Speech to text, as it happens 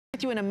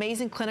with you an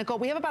amazing clinical.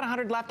 We have about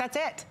 100 left, that's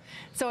it.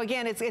 So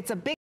again, it's a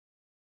big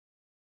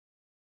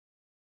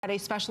a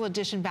special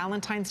edition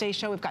Valentine's Day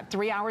show. We've got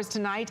 3 hours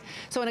tonight.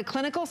 So in a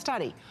clinical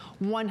study,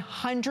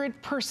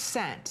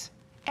 100%,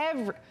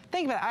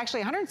 think about it,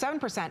 actually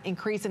 107%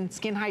 increase in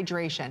skin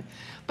hydration.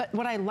 But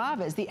what I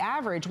love is the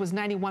average was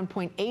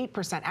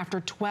 91.8%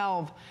 after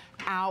 12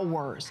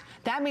 hours.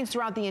 That means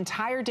throughout the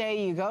entire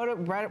day, you go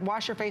to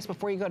wash your face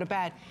before you go to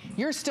bed,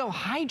 you're still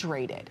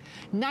hydrated.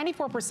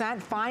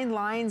 94% fine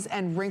lines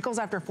and wrinkles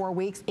after 4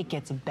 weeks, it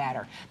gets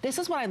better. This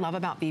is what I love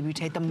about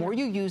Vibutade. The more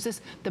you use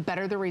this, the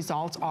better the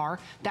results are.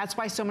 That's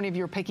why so many of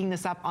you are picking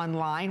this up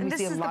online. We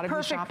see a lot of you shopping.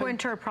 This is the perfect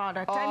winter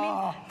product. I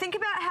mean, think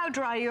about how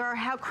dry you are,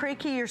 how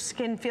cracky your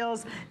skin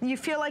feels. You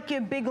feel like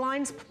you have big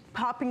lines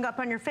popping up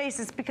on your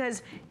face. It's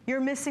because you're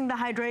missing the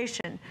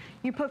hydration.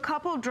 You put a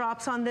couple of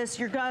drops on this,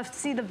 you're gonna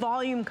see the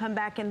volume come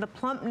back and the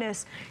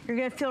plumpness. You're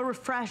gonna feel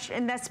refreshed,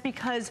 and that's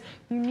because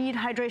you need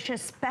hydration,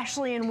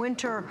 especially in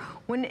winter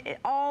when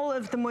all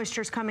of the moisture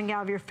is coming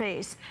out of your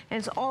face and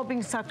it's all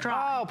being sucked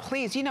dry. Oh,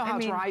 please, you know how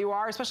dry you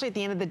are, especially at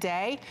the end of the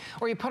day,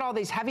 or you put all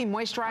these heavy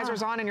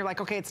moisturizers on and you're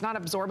like, okay, it's not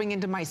absorbing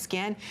into my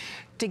skin.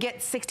 To get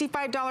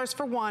 $65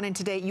 for one, and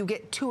today you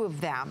get 2 of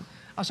them.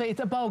 I'll show you, it's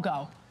a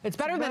BOGO. It's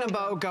better than a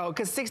BOGO,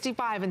 because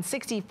 65 and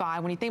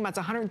 65, when you think about it,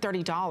 it's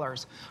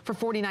 $130 for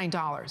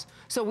 $49.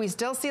 So we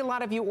still see a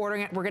lot of you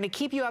ordering it. We're gonna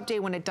keep you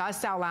updated when it does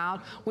sell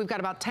out. We've got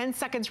about 10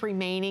 seconds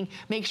remaining.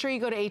 Make sure you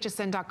go to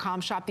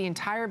hsn.com, shop the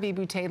entire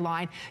Vibutade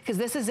line, because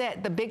this is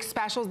it, the big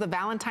specials, the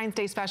Valentine's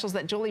Day specials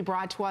that Julie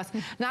brought to us,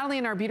 not only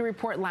in our beauty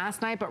report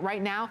last night, but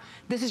right now,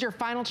 this is your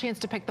final chance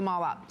to pick them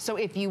all up. So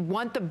if you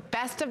want the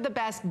best of the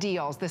best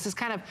deals, this is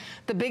kind of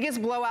the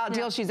biggest blowout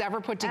deal she's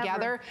ever put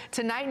together.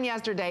 Tonight and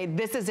yesterday,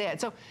 this is it.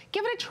 So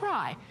give it a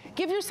try.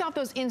 Give yourself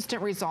those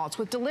instant results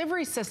with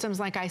delivery systems,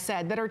 like I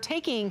said, that are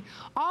taking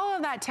all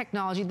of that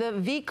technology, the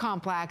V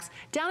complex,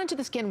 down into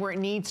the skin where it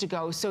needs to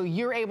go, so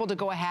you're able to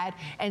go ahead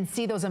and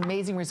see those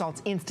amazing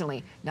results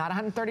instantly. Not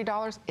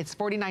 $130, it's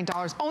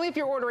 $49. Only if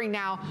you're ordering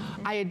now.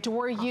 I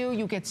adore you.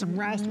 You get some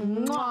rest.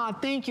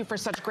 Mwah. Thank you for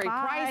such great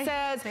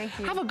prices. Thank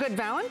you. Have a good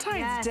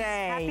Valentine's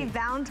Day. Happy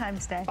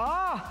Valentine's Day.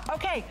 Oh,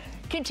 okay.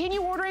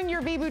 Continue ordering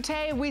your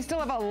Vibutade. We still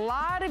have a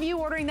lot of you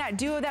ordering that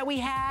duo that we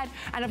had.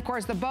 And of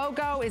course, the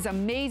BOGO is an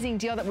amazing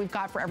deal that we've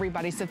got for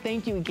everybody. So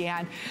thank you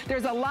again.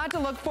 There's a lot to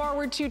look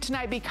forward to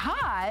tonight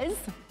because,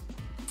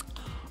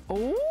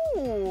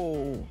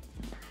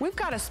 we've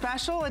got a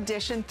special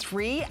edition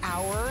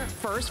 3-hour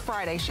First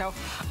Friday show.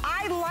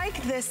 I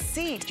like this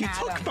seat,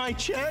 Adam. You took my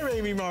chair,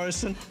 Amy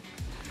Morrison.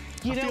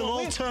 I feel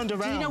all turned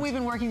around. Do you know we've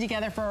been working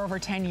together for over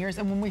 10 years?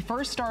 And when we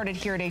first started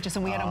here at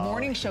HSN, we had a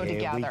morning show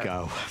together. Here we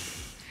go.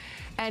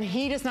 And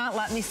he does not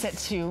let me sit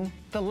to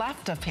the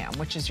left of him,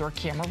 which is your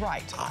camera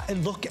right.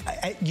 Look,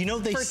 you know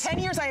they... For 10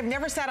 years, I have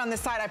never sat on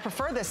this side. I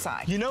prefer this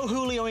side. You know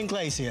Julio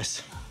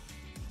Iglesias?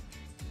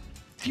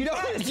 You know,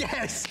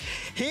 yes,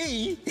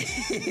 he...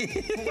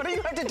 What do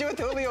you have to do with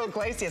Julio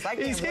Iglesias? I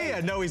can't He's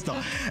here. No, he's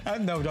not.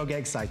 No, don't get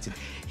excited.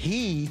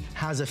 He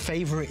has a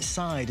favorite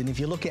side, and if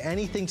you look at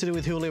anything to do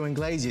with Julio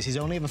Iglesias, he's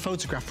only have a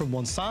photograph from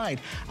one side.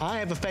 I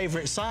have a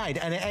favorite side,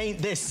 and it ain't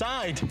this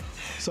side.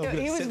 So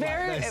he was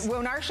very... Like this.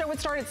 When our show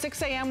would start at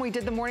 6 a.m., we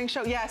did the morning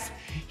show. Yes,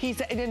 he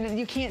said,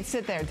 you can't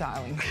sit there,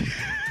 darling.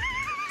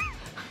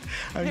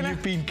 And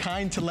you've been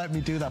kind to let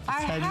me do that for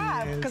 10 years. I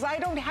have, because I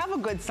don't have a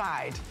good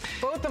side.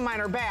 Both of mine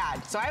are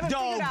bad. So I haven't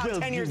figured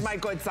out 10 years my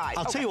good side.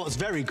 I'll tell you what's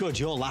very good,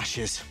 your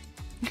lashes.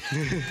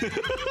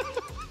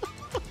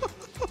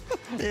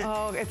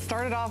 Oh, it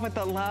started off with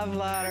the love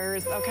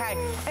letters. Okay,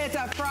 it's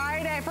a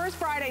Friday, First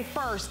Friday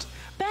first.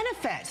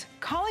 Benefit,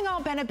 calling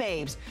all Bena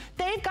Babes.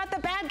 They've got the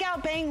Bad Gal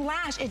Bang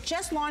Lash. It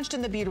just launched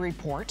in the Beauty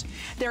Report.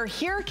 They're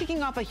here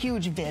kicking off a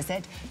huge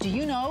visit. Do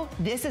you know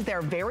this is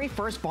their very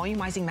first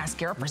volumizing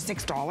mascara for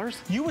 $6?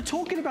 You were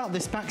talking about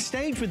this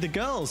backstage with the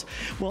girls.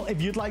 Well,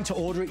 if you'd like to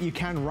order it, you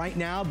can right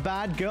now.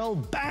 Bad Girl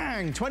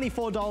Bang,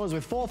 $24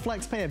 with 4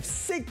 flex pay of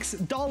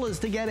 $6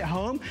 to get it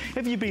home.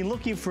 If you've been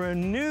looking for a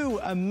new,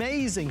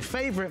 amazing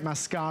favorite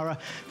mascara,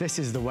 this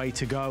is the way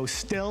to go.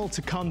 Still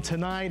to come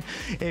tonight.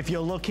 If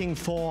you're looking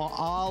for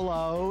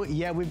Arlo,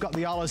 yeah, we've got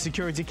the Arlo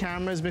security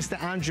cameras.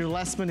 Mr. Andrew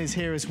Lessman is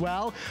here as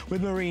well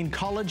with Marine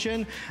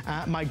Collagen.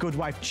 My good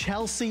wife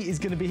Chelsea is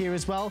going to be here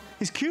as well.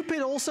 Is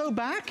Cupid also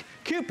back?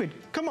 Cupid,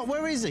 come on,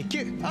 where is he?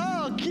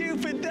 Oh,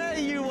 Cupid, there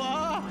you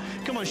are.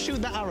 Come on,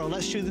 shoot that arrow.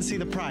 Let's shoot and see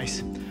the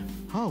price.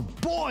 Oh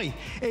boy,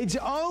 it's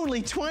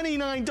only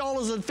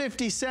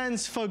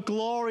 $29.50 for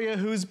Gloria,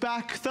 who's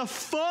back. The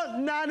foot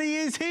nanny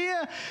is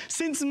here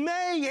since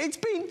May. It's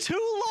been too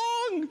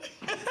long.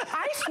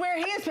 I swear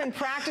he has been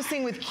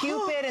practicing with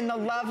Cupid and the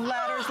love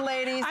letters,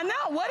 ladies. I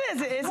know, what is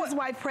it? Is his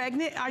wife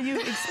pregnant? Are you,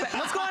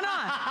 what's going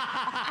on?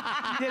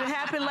 Did it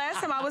happen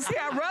last time I was here?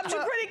 I rubbed you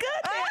pretty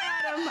good there,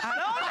 Adam. I don't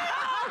know.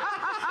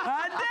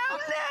 I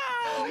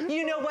don't know.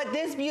 You know what?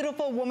 This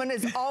beautiful woman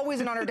is always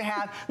an honor to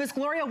have. Miss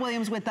Gloria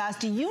Williams with us.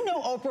 Do you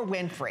know Oprah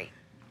Winfrey?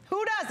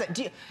 Who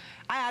doesn't?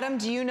 Adam,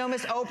 do you know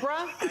Miss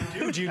Oprah?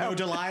 Do you know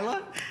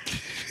Delilah?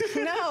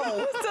 No.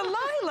 Who's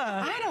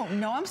Delilah? I don't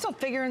know. I'm still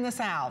figuring this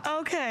out.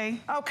 Okay.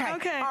 Okay.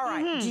 Okay. All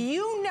right. Do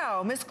you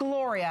know Miss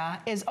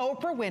Gloria is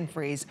Oprah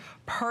Winfrey's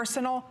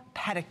personal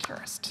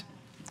pedicurist?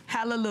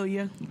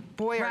 Hallelujah.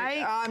 Boy,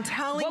 right? I'm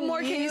telling you. What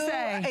more can you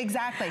say?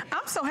 Exactly.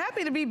 I'm so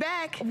happy to be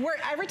back.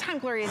 Every time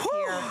Gloria's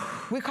here,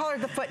 we call her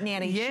the foot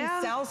nanny.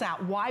 Yeah. She sells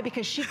out. Why?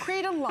 Because she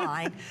created a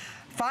line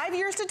 5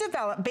 years to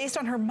develop based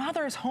on her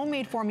mother's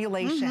homemade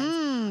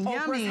formulations.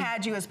 Oprah's yummy.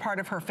 had you as part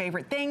of her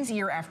favorite things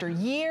year after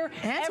year.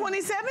 And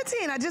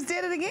 2017, I just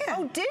did it again.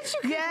 Oh, did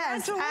you?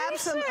 Yes,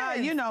 Congratulations.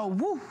 absolutely. You know,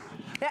 woo.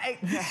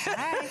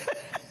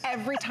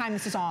 Every time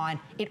this is on,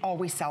 it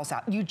always sells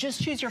out. You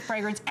just choose your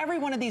fragrance. Every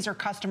one of these are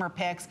customer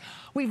picks.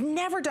 We've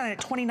never done it at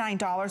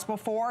 $29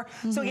 before.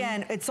 So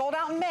again, it sold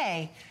out in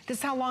May. This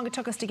is how long it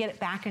took us to get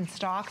it back in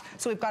stock.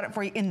 So we've got it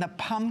for you in the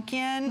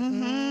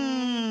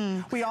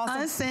pumpkin. We also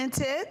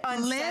Unscented,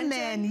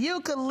 lemon,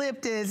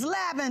 eucalyptus,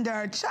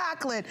 lavender,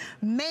 chocolate,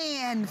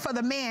 man for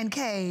the man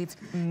cave.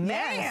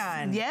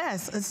 Man.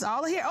 Yes, it's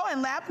all here. Oh,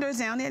 and lavender's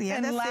down there. Yeah,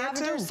 and that's lavender,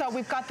 there too. so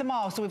we've got them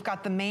all. So we've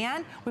got the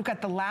man, we've got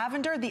the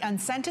lavender, the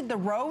unscented, the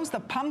rose,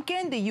 the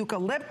pumpkin, the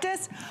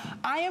eucalyptus.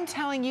 I am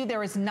telling you,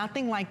 there is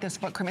nothing like this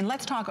foot cream. And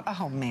let's talk,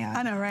 oh man.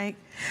 I know, right?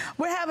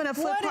 We're having a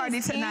foot party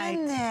is tonight.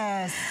 in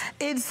this?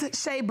 It's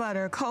shea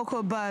butter,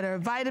 cocoa butter,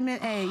 vitamin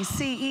A,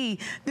 C, E.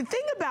 The thing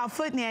about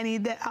Foot Nanny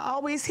that I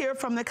always hear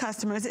from the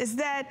customers is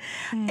that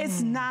it's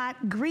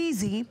not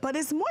greasy, but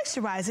it's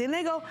moisturizing. And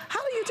they go,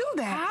 how do you do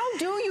that? How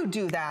do you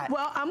do that?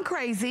 Well, I'm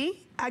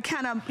crazy. I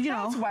kind of, you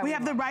know, we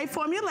have the right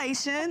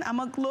formulation. I'm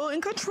a little in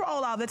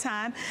control all the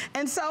time.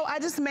 And so I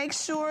just make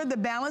sure the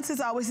balance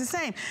is always the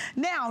same.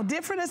 Now,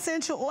 different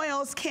essential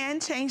oils can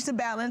change the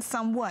balance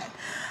somewhat.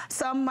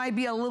 Some might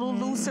be a little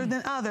looser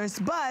than others,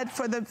 but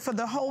for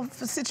the whole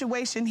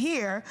situation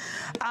here,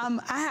 I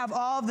have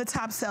all of the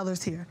top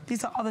sellers here.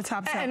 These are all the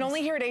top sellers. And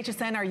only here at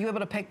HSN are you able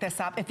to pick this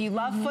up. If you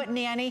love Foot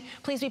Nanny,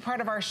 please be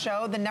part of our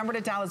show. The number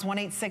to dial is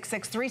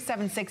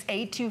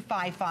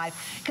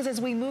 1-866-376-8255. Because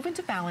as we move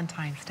into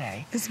Valentine's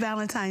Day, it's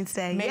Valentine's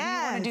Day. Maybe you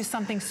want to do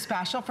something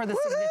special for the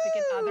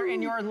significant other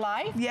in your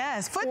life.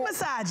 Yes, foot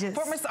massages.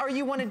 Or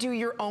you want to do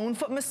your own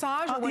foot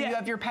massage, or when you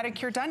have your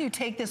pedicure done, you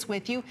take this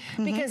with you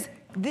because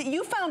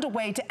you found a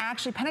way to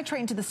actually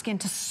penetrate into the skin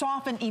to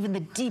soften even the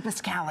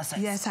deepest calluses.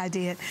 Yes, I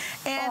did.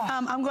 And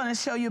I'm going to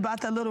show you about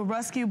the little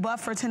rescue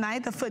buff for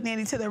tonight, the Foot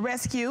Nanny to the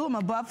rescue. I'm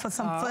a buff for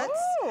some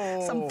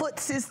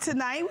footses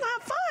tonight. We're going to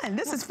have fun.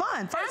 This is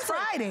fun. First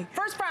Friday.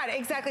 First Friday,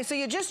 exactly. So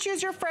you just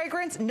choose your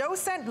fragrance, no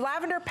scent,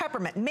 lavender,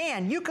 peppermint,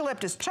 man,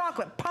 eucalyptus,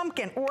 chocolate,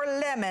 pumpkin, or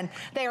lemon.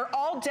 They are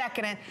all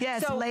decadent.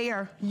 Yes, so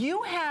layer.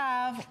 You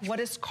have what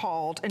is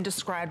called and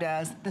described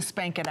as the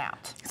Spank It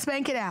Out.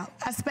 Spank It Out.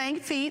 I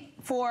spank feet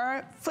for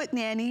Foot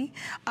Nanny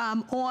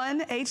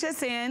on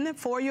HSN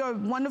for your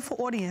wonderful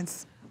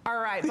audience. All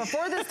right,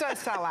 before this does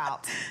sell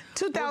out,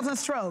 2,000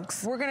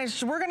 strokes. We're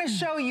gonna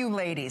show you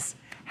ladies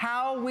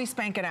how we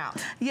spank it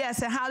out.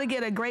 Yes, and how to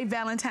get a great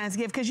Valentine's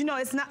gift, because you know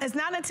it's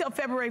not until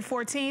February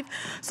 14th,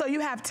 so you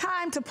have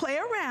time to play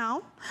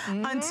around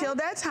until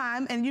that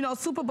time. And you know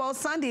Super Bowl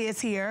Sunday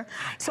is here,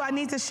 so I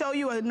need to show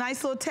you a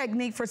nice little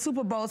technique for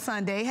Super Bowl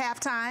Sunday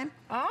halftime.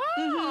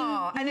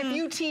 Oh, and if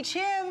you teach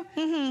him,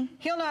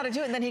 he'll know how to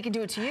do it, and then he can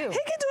do it to you. He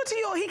can do it to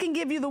you, or he can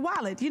give you the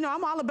wallet. You know,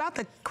 I'm all about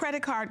the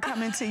credit card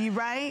coming to you,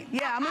 right?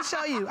 Yeah, I'm gonna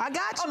show you. I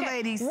got you,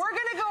 ladies. We're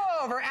gonna go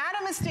over.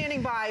 Adam is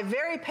standing by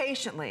very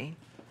patiently.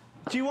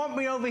 Do you want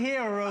me over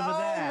here or over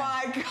there? Oh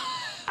my God.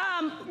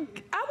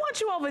 I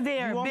want you over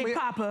there, Big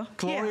Papa.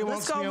 Gloria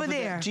let's go over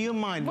there. Do you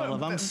mind, my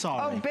love? I'm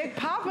sorry. Oh, Big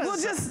Papa.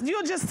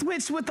 You'll just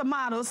switch with the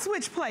models,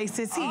 switch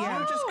places here.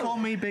 You just call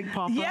me Big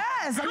Papa.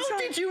 Yes. How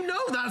did you know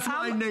that's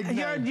my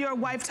nickname? Your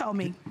wife told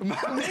me.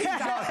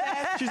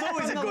 She's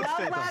always a good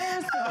fit.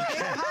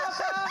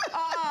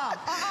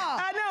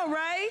 I know,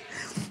 right?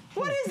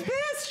 What is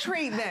this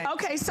treatment?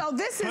 Okay, so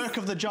this is perk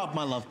of the job,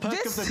 my love.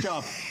 Perk of the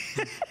job.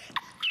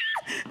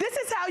 This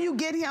is how you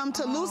get him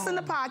to loosen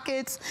the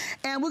pockets,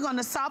 and we're going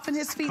to soften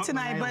his feet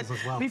tonight. But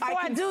before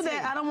I do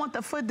that, I don't want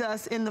the foot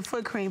dust in the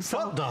foot cream. So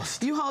foot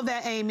dust? You hold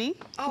that, Amy.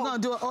 We're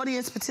going to do an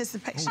audience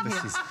participation.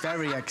 This is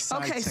very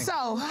exciting. Okay,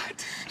 so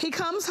he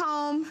comes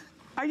home.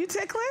 Are you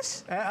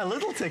ticklish? A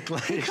little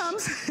ticklish. He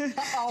comes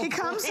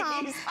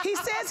home. He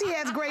says he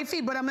has great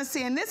feet, but I'm gonna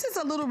see. And this is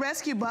a little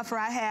rescue buffer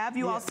I have.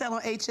 You all sell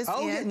on HSN.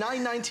 Oh, yeah,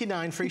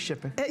 $9.99 free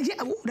shipping.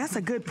 Yeah, ooh, that's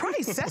a good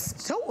price. That's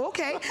so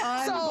okay.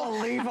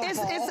 Unbelievable.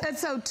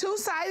 So two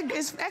sides.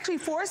 It's actually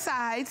 4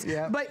 sides,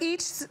 but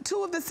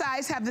two of the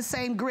sides have the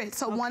same grit.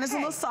 So one is a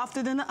little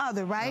softer than the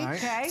other, right?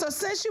 Okay. So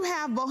since you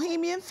have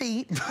bohemian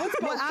feet,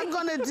 what I'm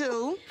gonna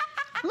do.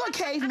 Look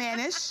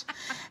cavemanish,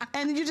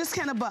 and you just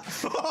kind of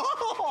buff. You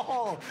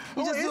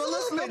just do a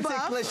little bit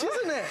buff, ticklish,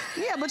 isn't it?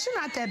 Yeah, but you're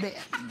not that bad.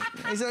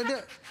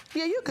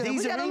 Yeah, you good.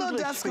 These we got are a little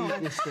English dust feet,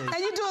 going. you see. And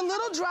you do a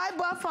little dry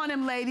buff on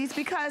them, ladies,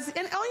 because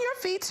on your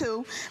feet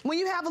too. When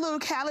you have a little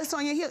callus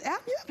on your heel, you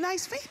have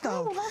nice feet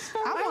though. Oh, that's so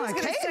I want a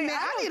caveman.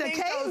 I need a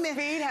caveman. Those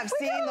feet have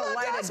seen the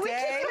light of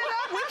day.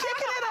 We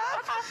kicking it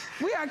up.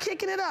 We are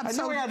kicking it up. I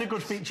know we had a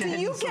good feature. Do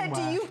you get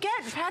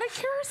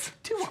pedicures?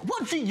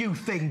 What do you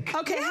think?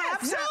 Okay,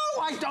 yes.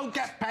 No, I don't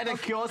get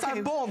pedicures. Okay.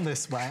 I'm born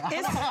this way.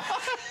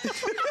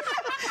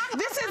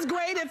 This is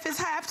great if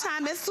it's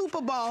halftime, it's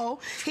Super Bowl.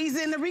 He's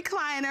in the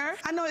recliner.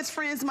 I know his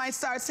friends might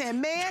start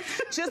saying, man,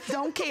 just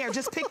don't care.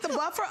 Just pick the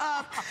buffer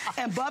up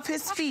and buff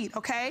his feet,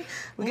 okay?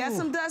 We got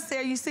some dust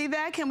there. You see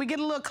that? Can we get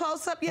a little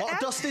close up?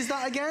 What dust is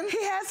that again?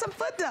 He has some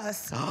foot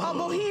dust. Oh,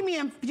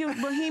 Bohemian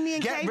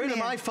Get rid of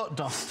my foot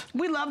dust.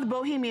 We love the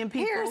Bohemian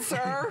people. Here,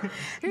 sir.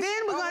 Then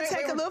we're going to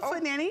take a little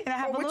foot nanny, and I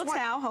have a little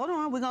towel. Hold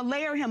on. We're going to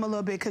layer him a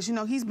little bit because, you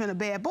know, he's been a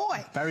bad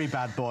boy. Very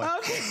bad boy.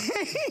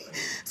 Okay.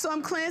 So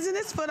I'm cleansing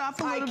his foot off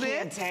a little bit.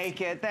 I can't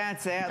take it.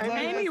 That's it.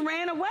 Amy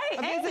ran away.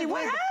 Amy,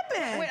 what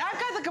happened? Wait, I've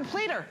got the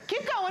completer.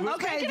 Keep going.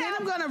 Okay, then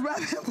I'm going to rub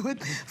it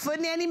with Foot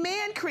Nanny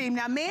Man Cream.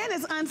 Now, Man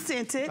is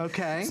unscented.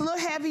 Okay. It's a little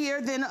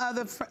heavier than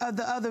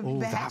the other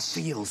batch. That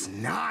feels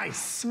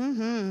nice.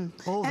 And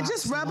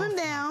just rub him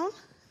down.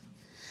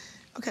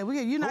 Okay,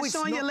 you're not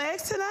showing your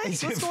legs tonight?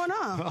 What's going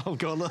on? I'll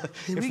go look.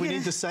 If we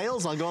need the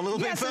sales, I'll go a little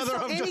bit further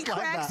up just like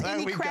that.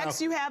 Any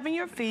cracks you have in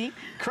your feet.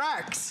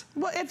 Cracks?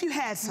 Well, if you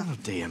had some. Oh,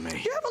 dear me.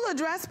 You have a little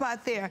dry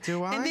spot there.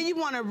 Do I? And then you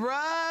want to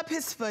rub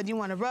his foot. You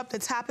want to rub the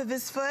top of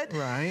his foot.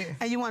 Right.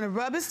 And you want to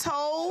rub his toes.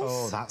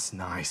 Oh, that's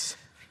nice.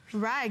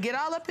 Right, get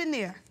all up in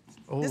there.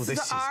 Oh, this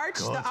is the arch,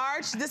 good. the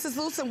arch. This is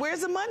loose. And where's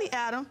the money,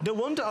 Adam? No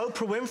wonder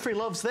Oprah Winfrey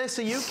loves this.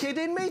 Are you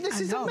kidding me?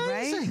 This is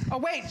amazing. Right? Oh,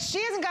 wait, she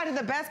hasn't got to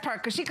the best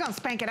part because she's going to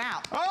spank it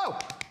out. Oh!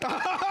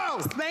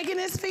 Spanking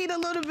his feet a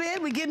little bit.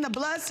 We're getting the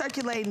blood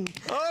circulating.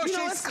 Oh, you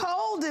know, it's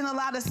cold in a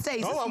lot of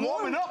states. Oh, I'm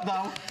warming up,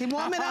 though. You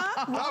warming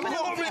up? I'm warming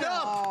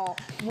up.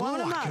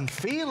 Warming him I up. can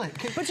feel it.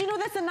 But you know,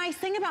 that's the nice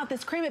thing about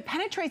this cream. It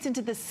penetrates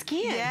into the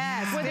skin.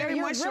 Yes, Whether very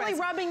you're moisturizing. really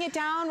rubbing it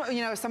down,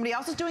 you know, somebody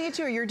else is doing it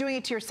to you, or you're doing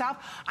it to yourself.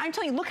 I'm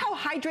telling you, look how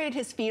hydrated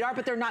his feet are,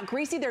 but they're not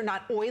greasy, they're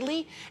not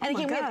oily. And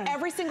again, we have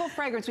every single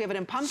fragrance. We have it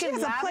in pumpkin, She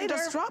has lavender. a plate of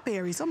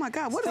strawberries. Oh my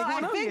God, what is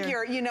going on here? I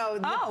figure, you know,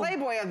 the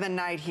Playboy of the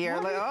night here.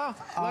 Like, look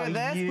at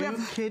this. Are you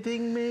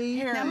kidding me?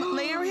 Here. Now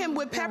layer him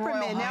with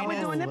peppermint. Now we're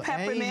doing the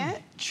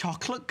peppermint.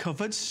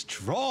 Chocolate-covered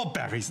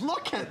strawberries.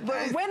 Look at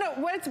this.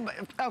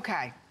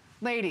 Okay,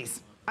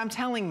 ladies. I'm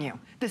telling you,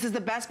 this is the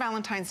best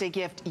Valentine's Day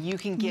gift you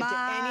can give to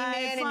any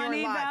man in your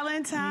life.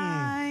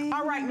 Valentine.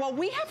 All right, well,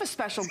 we have a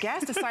special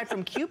guest aside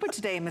from Cupid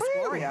today, Miss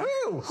Gloria.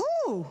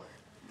 Who?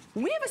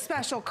 We have a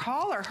special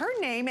caller. Her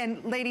name,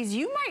 and ladies,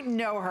 you might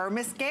know her.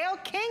 Miss Gail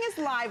King is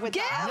live with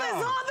us. Gail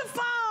is on the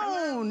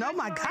phone. Oh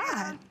my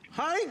God.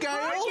 Hi, Gail.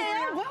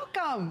 Hi, Gail.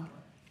 Welcome.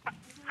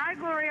 Hi,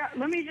 Gloria.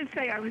 Let me just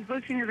say, I was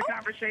listening to the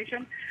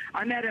conversation.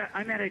 I'm at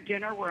a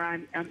dinner where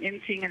I'm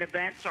emceeing an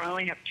event, so I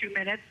only have 2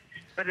 minutes.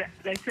 But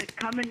they said,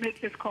 come and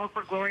make this call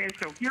for Gloria.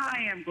 So here I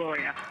am,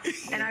 Gloria.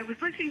 And I was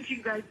listening to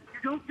you guys.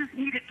 You don't just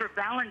need it for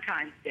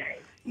Valentine's Day.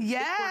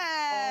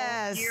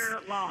 Yes. All year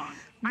long.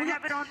 I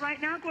have it on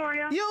right now,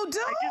 Gloria. You do?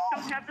 I just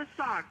don't have the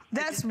socks.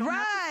 That's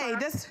right.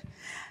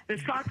 The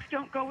socks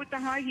don't go with the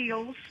high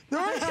heels.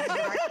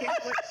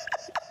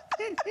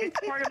 It's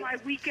part of my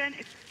weekend.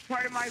 It's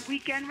part of my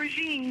weekend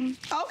regime.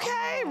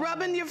 Okay,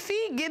 rubbing your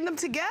feet, getting them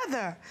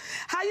together.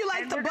 How you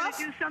like the buff? We're going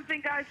to do something,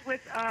 guys,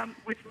 with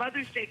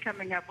Mother's Day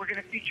coming up. We're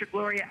going to feature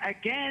Gloria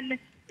again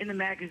in the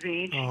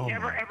magazine. She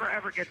never,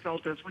 ever gets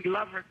old to us. We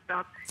love her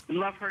stuff and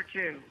love her,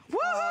 too. Woo!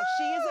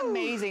 She is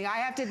amazing. I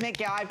have to admit,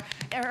 Gail,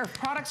 her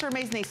products are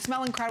amazing. They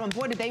smell incredible. And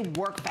boy, do they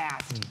work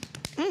fast.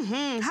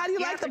 How do you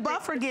like the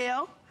buffer,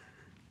 Gail?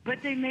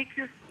 But they make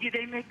your feet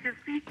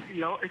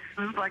feel as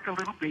smooth like a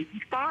little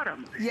baby's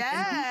bottom. Yes.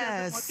 And who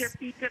doesn't want their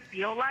feet to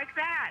feel like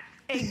that?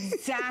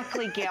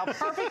 Exactly, Gail.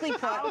 Perfectly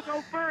put. I'll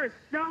go first.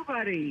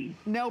 Nobody.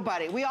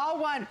 Nobody. We all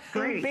want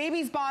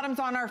baby's bottoms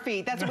on our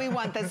feet. That's what we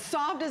want. The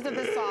softest of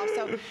the soft.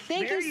 So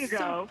thank there you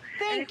go.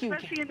 Thank you.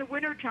 Especially in the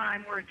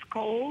wintertime where it's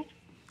cold.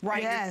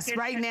 Right. Yes,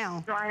 right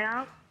now. Dry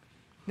out.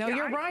 No,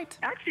 you're right.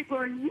 Actually,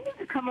 Gloria, you need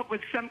to come up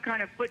with some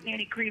kind of foot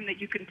nanny cream that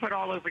you can put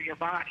all over your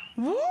body.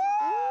 Woo!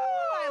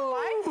 I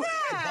like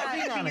That that.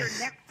 should be your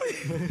next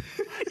thing.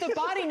 The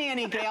body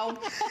nanny, Gail.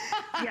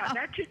 Yeah,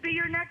 that should be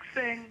your next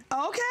thing.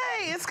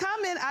 Okay, it's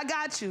coming. I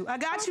got you. I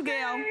got you,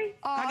 Gail.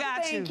 I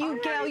got Thank you,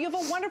 Gail. You have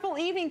a wonderful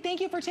evening.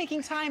 Thank you for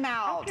taking time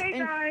out. Okay,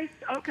 guys.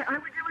 Okay, I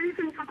would do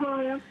anything for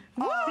Gloria.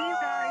 See you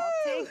guys.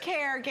 Take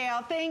care,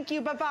 Gail. Thank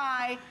you.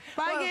 Bye-bye.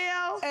 Bye,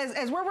 Gail.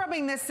 As we're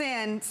rubbing this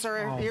in,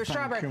 sir, your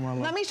strawberry,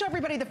 let me show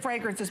everybody the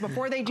fragrances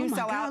before they do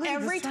sell out.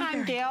 Every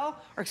time Gail,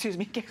 or excuse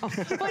me, Gail,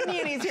 Foot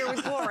Nanny's here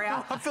with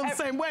Gloria. I feel the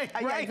same way,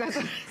 right? Every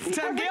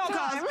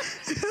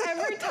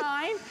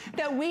time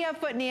that we have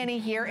Foot Nanny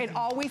here, it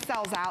always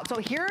sells out. So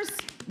here's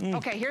an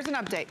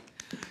update.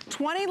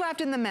 20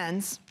 left in the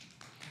men's.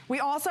 We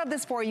also have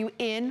this for you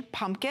in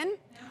pumpkin.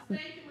 With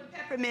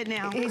peppermint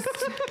now.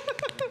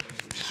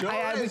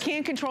 sure We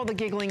can't control the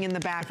giggling in the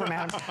back from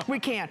Adam. We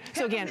can't.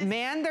 So again,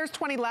 man, there's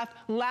 20 left.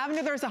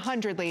 Lavender, there's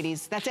 100,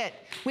 ladies. That's it.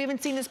 We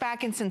haven't seen this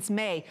back in since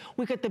May.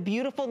 We got the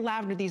beautiful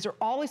lavender. These are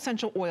all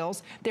essential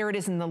oils. There it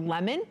is in the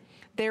lemon.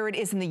 There it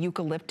is in the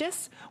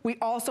eucalyptus. We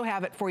also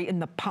have it for you in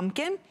the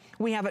pumpkin.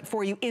 We have it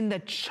for you in the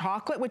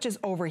chocolate, which is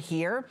over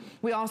here.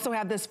 We also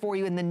have this for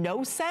you in the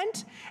no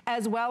scent,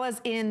 as well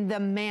as in the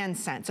man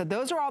scent. So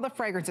those are all the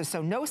fragrances.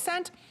 So no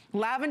scent,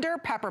 lavender,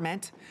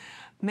 peppermint,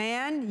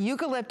 man,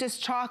 eucalyptus,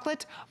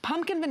 chocolate,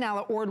 pumpkin,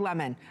 vanilla, or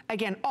lemon.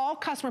 Again, all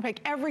customer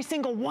pick, every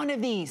single one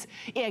of these.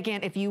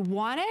 Again, if you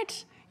want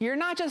it, you're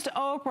not just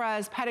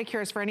Oprah's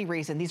pedicures for any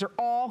reason. These are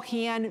all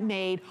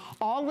handmade.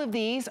 All of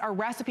these are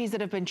recipes that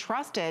have been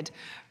trusted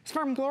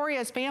from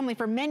Gloria's family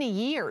for many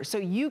years. So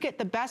you get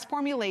the best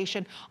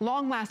formulation,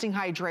 long-lasting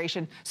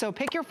hydration. So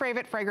pick your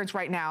favorite fragrance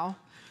right now.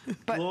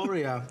 But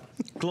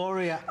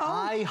Gloria,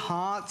 I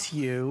heart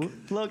you.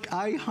 Look,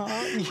 I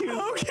heart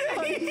you.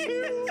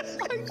 Okay.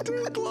 I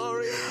do,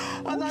 Gloria.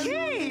 And I'm not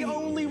the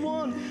only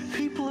one.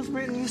 People have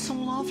written you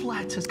some love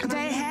letters. Can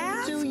I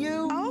have? To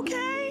you?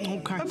 Okay.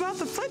 About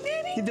the foot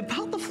nanny?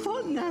 About the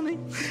foot nanny.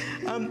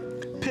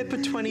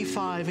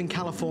 Pippa25 in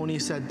California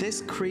said,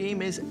 this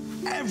cream is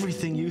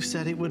everything you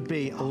said it would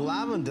be.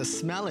 Lavender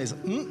smell is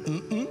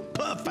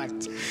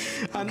perfect.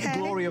 And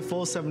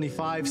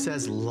Gloria475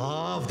 says,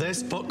 love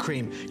this foot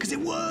cream because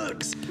it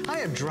works. I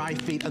have dry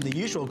feet and the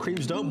usual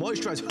creams don't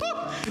moisturize.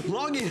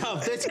 Long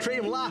enough, this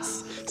cream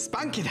lasts.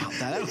 Spank it out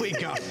there. There we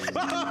go.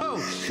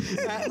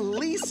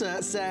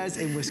 Lisa says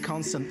in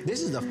Wisconsin,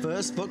 this is the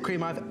first foot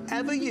cream I've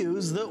ever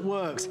used that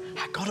works.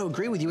 I got to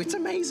agree with you. It's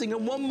amazing.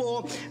 And one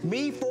more,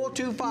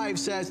 Me425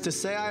 says, to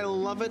say I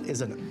love it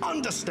is an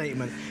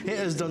understatement. It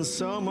has done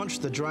so much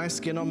to the dry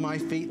skin on my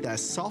feet. They're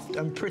soft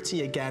and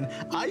pretty again.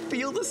 I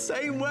feel the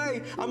same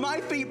way. Are my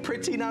feet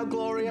pretty now,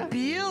 Gloria?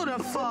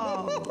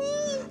 Beautiful.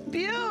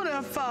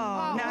 Beautiful.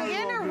 Oh, now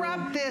we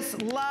interrupt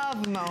this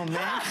love moment.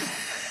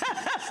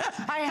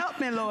 Help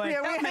me, Lord.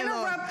 Yeah, we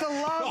interrupt the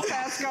love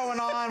fest going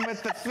on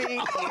with the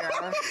feet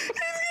here.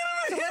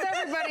 To let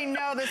everybody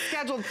know the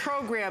scheduled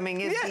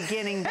programming is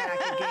beginning back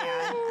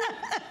again.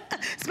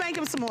 Spank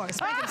him some more.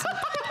 Spank him some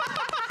more.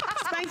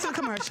 Spank to the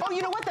commercial. Oh,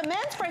 you know what? The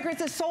men's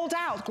fragrance is sold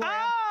out, Gloria.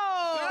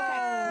 Oh!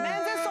 Okay.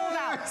 Men's is sold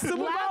out. Super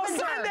Bowl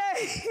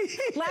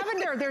Sunday.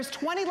 Lavender, there's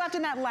 20 left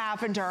in that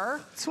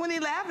lavender. 20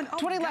 lavender? Oh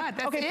 20 my left.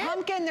 God, Okay, that's it?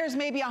 pumpkin, there's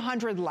maybe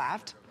 100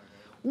 left.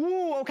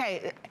 Ooh,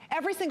 okay.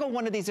 Every single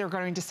one of these are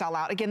going to sell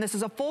out. Again, this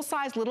is a full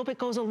size, little bit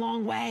goes a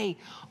long way.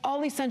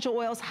 All essential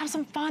oils, have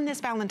some fun this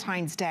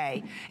Valentine's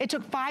Day. It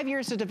took 5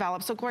 years to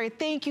develop, so Gloria,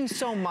 thank you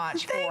so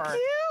much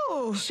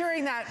for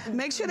sharing that.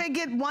 Make sure they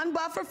get one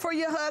buffer for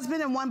your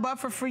husband and one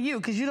buffer for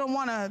you, because you don't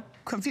want to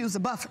confuse the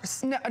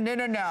buffers. No.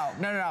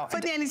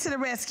 Foot nanny to the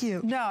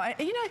rescue. No,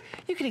 you know,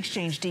 you can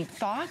exchange deep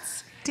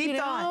thoughts. Deep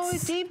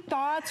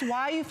thoughts,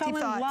 why you fell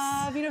in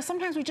love. You know,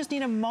 sometimes we just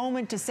need a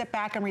moment to sit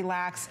back and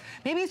relax.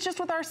 Maybe it's just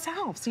with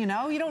ourselves, you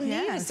know? You don't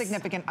need a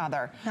significant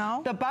other.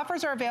 No. The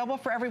buffers are available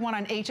for everyone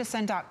on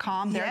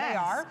hsn.com. There they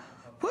are.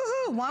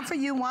 Woohoo, one for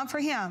you, one for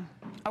him.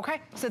 Okay,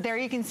 so there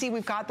you can see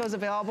we've got those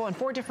available in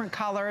 4 different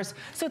colors.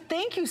 So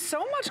thank you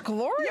so much,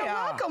 Gloria. You're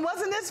welcome.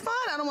 Wasn't this fun?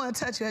 I don't want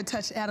to touch you. I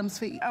touch Adam's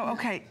feet. Oh,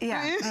 okay,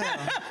 yeah.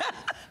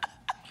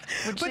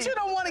 But you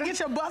don't want to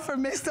get your buffer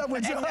mixed up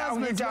with your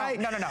husband's, right?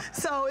 No.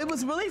 So it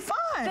was really fun.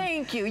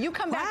 Thank you. You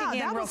come back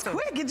again real soon. That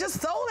was quick. It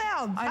just sold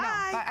out.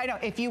 I know.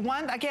 If you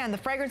want, again, the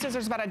fragrances,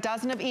 there's about a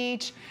dozen of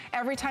each.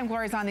 Every time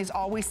Gloria's on, these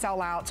always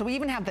sell out. So we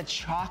even have the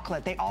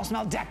chocolate. They all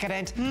smell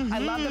decadent. I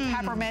love the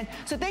peppermint.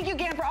 So thank you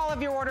again for all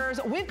of your orders.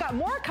 We've got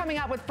more coming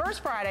out with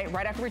First Friday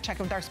right after we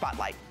check in with our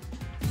spotlight.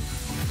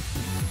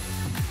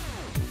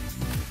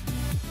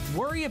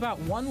 Worry about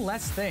one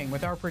less thing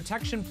with our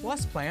Protection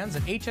Plus plans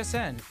at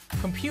HSN.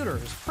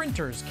 Computers,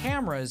 printers,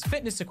 cameras,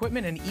 fitness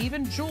equipment, and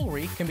even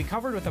jewelry can be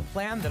covered with a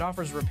plan that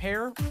offers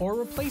repair or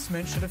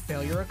replacement should a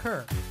failure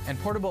occur. And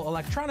portable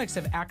electronics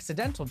have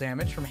accidental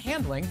damage from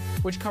handling,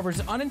 which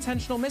covers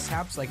unintentional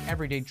mishaps like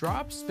everyday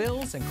drops,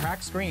 spills, and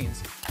cracked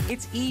screens.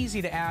 It's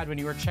easy to add when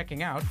you are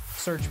checking out.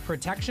 Search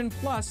Protection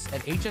Plus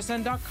at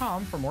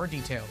hsn.com for more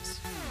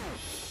details.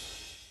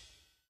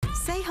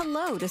 Say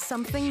hello to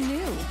something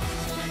new.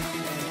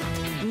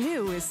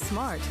 New is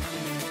smart.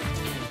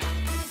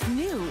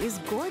 New is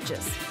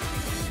gorgeous.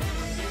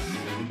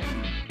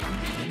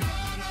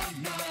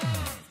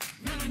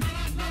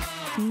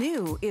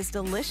 New is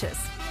delicious.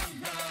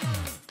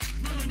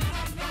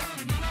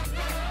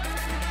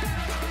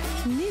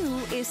 New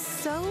is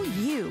so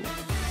you.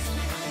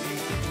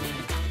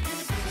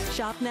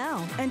 Shop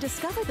now and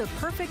discover the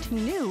perfect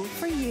new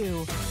for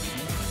you.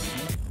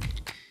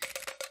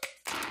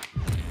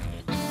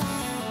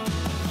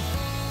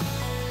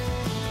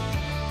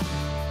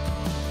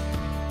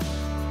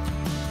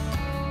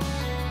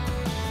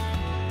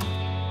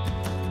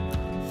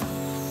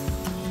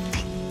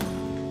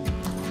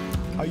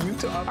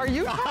 Are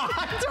you?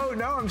 I don't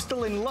know. I'm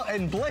still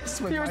in bliss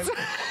with my...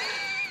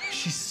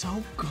 she's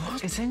so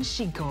good. Isn't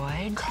she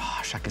good?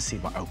 Gosh, I can see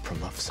why Oprah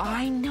loves her.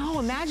 I know.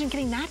 Imagine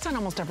getting that done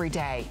almost every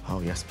day. Oh,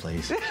 yes,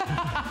 please.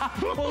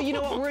 Well, you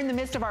know what? We're in the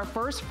midst of our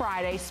first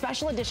Friday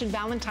special edition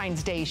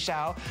Valentine's Day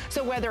show.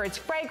 So whether it's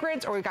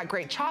fragrance or we've got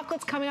great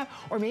chocolates coming up,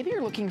 or maybe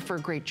you're looking for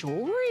great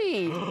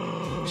jewelry.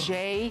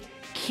 Jay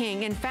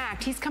King. In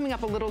fact, he's coming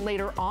up a little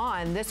later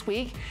on this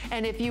week.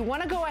 And if you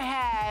want to go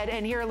ahead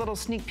and hear a little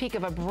sneak peek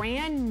of a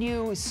brand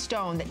new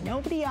stone that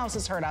nobody else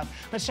has heard of,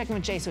 let's check in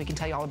with Jay so he can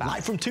tell you all about it.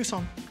 Live from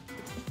Tucson.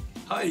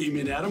 Hi, Amy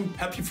and Adam.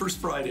 Happy First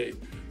Friday.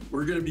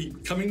 We're going to be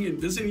coming and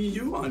visiting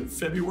you on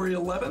February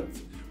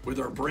 11th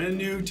with our brand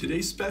new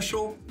Today's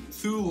Special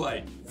Thule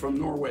Light from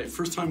Norway.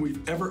 First time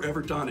we've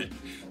ever done it.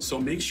 So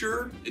make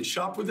sure and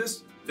shop with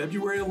us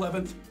February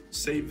 11th.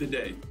 Save the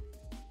day.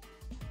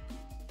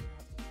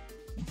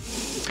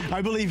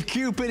 I believe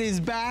Cupid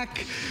is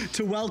back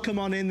to welcome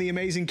on in the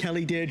amazing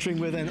Kelly Deirdre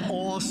with an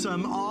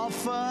awesome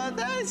offer.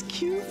 There's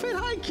Cupid.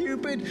 Hi,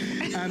 Cupid.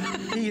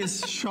 He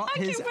has shot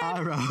his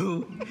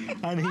arrow,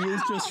 and he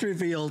has just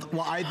revealed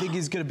what I think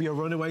is going to be a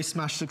runaway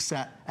smash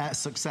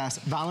success.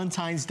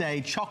 Valentine's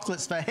Day,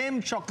 chocolates for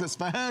him, chocolates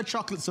for her,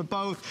 chocolates for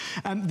both.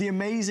 The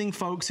amazing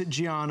folks at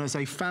Gianna's,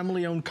 a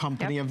family-owned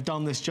company, have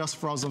done this just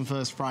for us on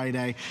First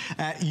Friday.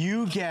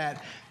 You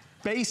get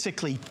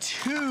basically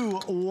 2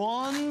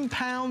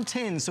 1-pound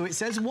tins. So it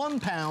says 1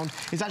 pound.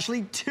 It's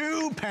actually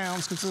 2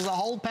 pounds because there's a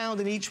whole pound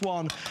in each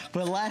one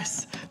for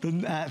less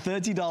than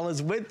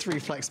 $30 with 3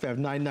 flex pay of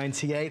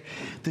 $9.98.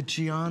 The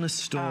Gianna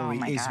story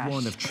is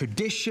one of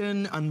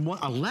tradition and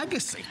a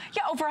legacy.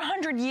 Yeah, over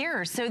 100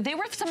 years. So they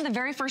were some of the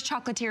very first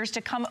chocolatiers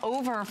to come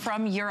over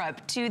from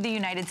Europe to the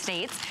United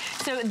States.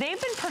 So they've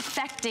been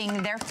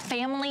perfecting their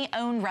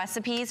family-owned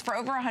recipes for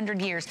over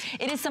 100 years.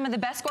 It is some of the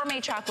best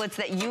gourmet chocolates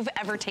that you've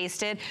ever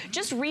tasted.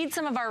 Just read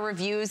some of our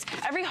reviews.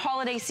 Every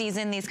holiday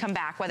season, these come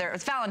back, whether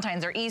it's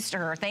Valentine's or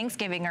Easter or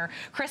Thanksgiving or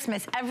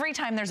Christmas. Every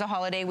time there's a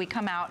holiday, we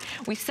come out.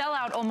 We sell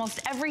out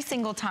almost every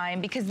single time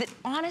because the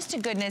honest to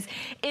goodness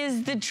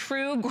is the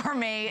true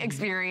gourmet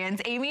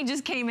experience. Amy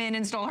just came in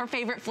and stole her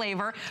favorite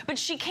flavor, but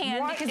she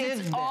can because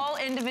it's all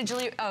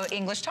individually,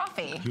 English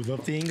toffee. You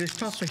love the English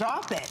toffee.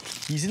 Stop it.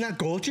 Isn't that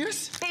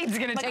gorgeous? He's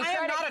gonna take I am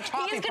credit. not a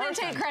toffee He's gonna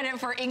person. take credit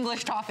for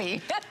English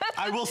toffee.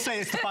 I will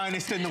say it's the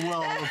finest in the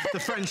world. The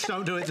French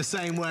don't do it the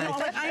same way. No,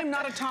 I am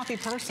not a toffee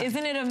person.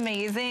 Isn't it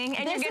amazing?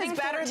 And This you're getting is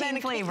better 14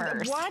 than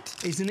flavors. What?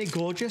 Isn't it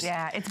gorgeous?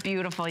 Yeah, it's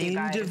beautiful, you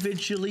guys.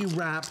 Individually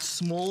wrapped,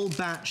 small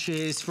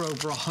batches for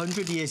over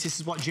 100 years.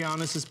 This is what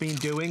Gianna's has been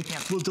doing.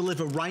 We'll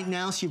deliver right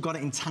now, so you've got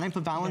it in time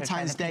for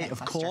Valentine's Day,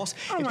 of course.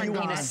 If you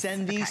want to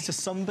send these to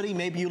somebody,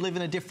 maybe you live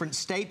in a different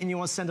state and you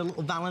want to send a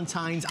little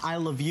Valentine's I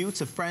love you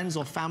to friends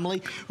or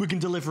family, we can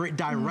deliver it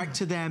direct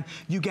to them.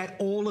 You get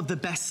all of the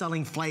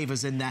best-selling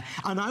flavors in there.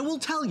 And I will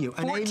tell you,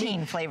 and 14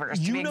 Amy, flavors,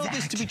 to you be know exact.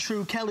 this to be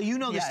true. Kelly, you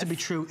know this to be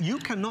true. You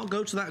cannot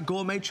go to that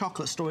gourmet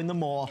chocolate store in the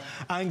mall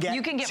and get,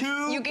 You can get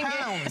 2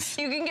 pounds.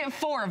 You can get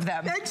 4 of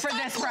them for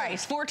this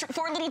price. 4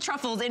 little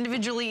truffles,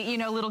 individually, you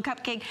know, little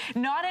cupcake,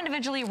 not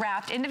individually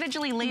wrapped,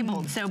 individually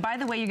labeled. So by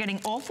the way, you're getting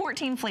all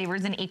 14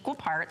 flavors in equal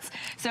parts.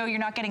 So you're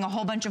not getting a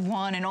whole bunch of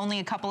one and only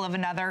a couple of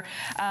another.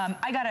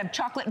 I got a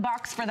chocolate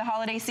box for the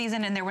holiday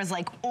season, and there was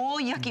like all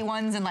yucky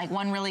ones and like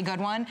one really good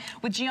one.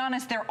 With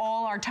Gianna's, they're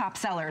all our top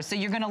sellers. So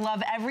you're gonna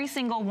love every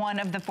single one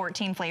of the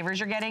 14 flavors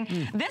you're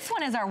getting. This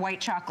one is our white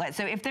chocolate.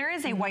 So if there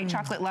is a white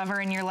chocolate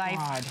lover in your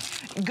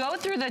life, go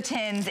through the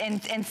tins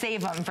and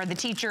save them for the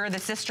teacher, the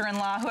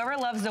sister-in-law, whoever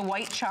loves the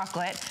white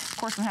chocolate. Of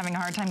course, I'm having a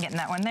hard time getting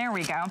that one. There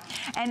we go.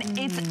 And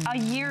it's a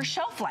year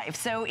shelf life.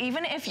 So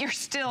even if you're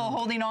still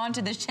holding on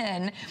to the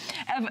tin,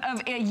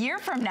 of a year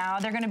from now,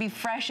 they're gonna be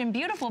fresh and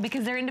beautiful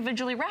because they're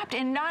individually wrapped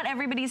and not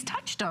everybody's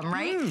touched them,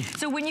 right?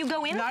 So when you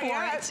go in Not for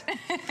yet.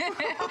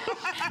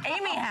 it,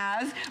 Amy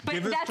has, but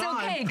Give us that's time.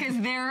 okay because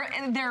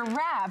they're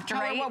wrapped, Tell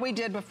her right? what we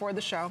did before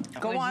the show.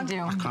 Go on. What'd you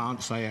do? I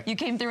can't say it. You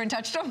came through and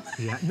touched them?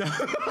 Yeah. No.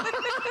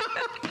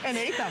 And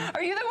ate them.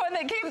 Are you the one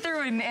that came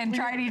through and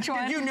tried each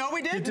one? Did you know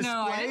we did?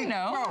 No, I didn't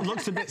know. It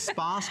looks a bit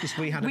sparse because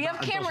we had We have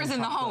about a cameras dozen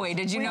in the chocolates. hallway.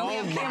 Did you know we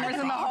have cameras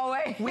in the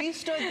hallway? We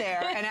stood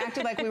there and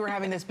acted like we were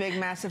having this big,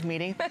 massive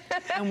meeting,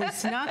 and we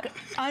snuck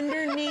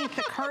underneath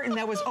the curtain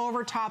that was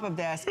over top of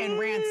this and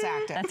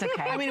ransacked it. That's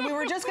okay. I mean, we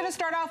were just going to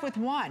start off with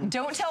one.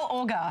 Don't tell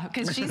Olga,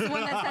 because she's the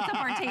one that sets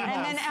up our table.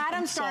 And then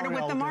Adam started sorry, with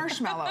the Olga.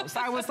 marshmallows.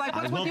 I was like,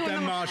 I what's with love you and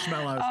them the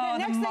marshmallows. Oh, the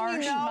next the thing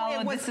you know, marshmallow.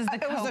 it was, This is the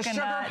it was a sugar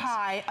coconut.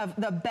 high of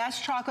the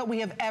best chocolate we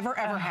have ever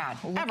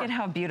had. Look Ever. at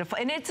how beautiful.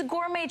 And it's a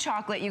gourmet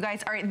chocolate, you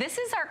guys. All right, this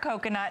is our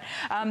coconut.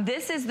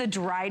 This is the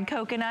dried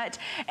coconut.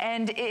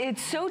 And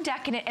it's so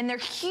decadent. And they're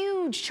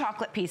huge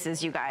chocolate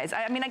pieces, you guys.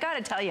 I mean, I got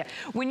to tell you,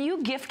 when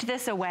you gift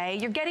this away,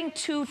 you're getting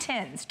 2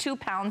 tins, 2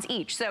 pounds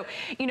each. So,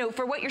 you know,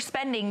 for what you're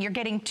spending, you're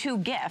getting 2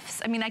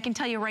 gifts. I mean, I can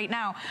tell you right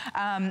now,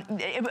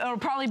 it'll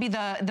probably be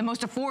the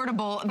most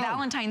affordable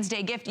Valentine's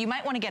Day gift. You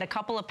might want to get a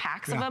couple of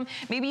packs of them.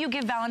 Maybe maybe you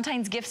give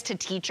Valentine's gifts to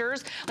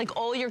teachers, like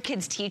all your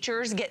kids'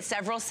 teachers get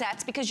several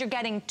sets because you're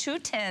getting 2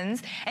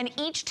 tins, and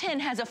each tin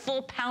has a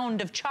full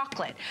pound of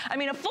chocolate. I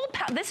mean, a full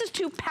pound, this is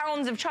 2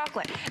 pounds of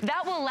chocolate.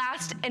 That will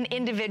last an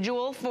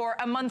individual for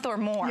a month or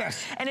more.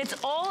 Yes. And it's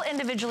all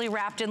individually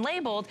wrapped and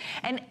labeled,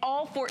 and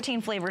all 14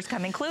 flavors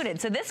come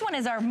included. So this one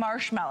is our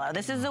marshmallow.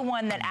 This is the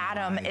one that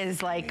Adam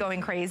is like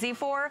going crazy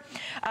for.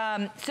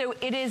 So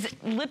it is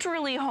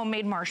literally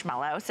homemade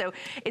marshmallow. So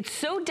it's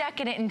so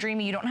decadent and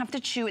dreamy, you don't have to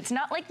chew. It's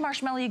not like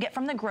marshmallow you get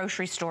from the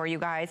grocery store, you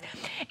guys.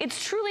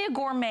 It's truly a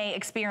gourmet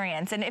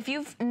experience. And if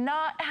you've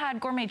not had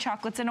gourmet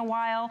chocolates in a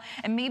while,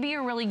 and maybe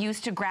you're really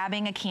used to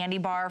grabbing a candy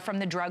bar from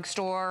the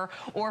drugstore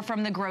or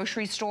from the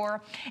grocery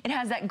store, it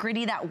has that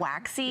gritty, that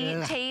waxy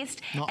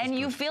taste, and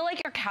you feel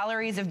like your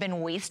calories have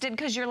been wasted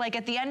because you're like,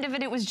 at the end of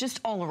it, it was just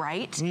all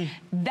right.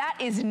 That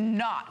is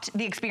not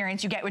the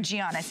experience you get with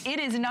Giannis. It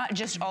is not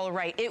just all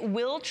right. It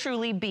will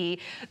truly be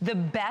the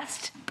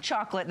best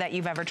chocolate that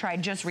you've ever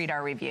tried. Just read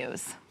our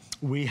reviews.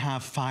 We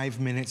have 5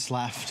 minutes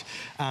left.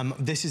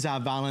 This is our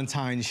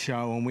Valentine's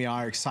show, and we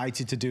are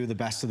excited to do the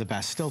best of the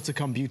best. Still to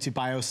come, Beauty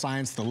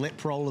Bioscience, the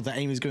lip roller that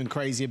Amy's going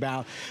crazy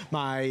about.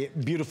 My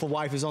beautiful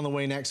wife is on the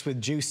way next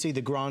with Juicy,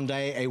 the Grande,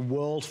 a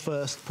world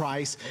first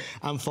price.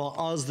 And for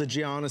us, the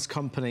Giannis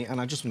company, and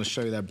I just want to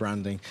show you their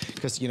branding,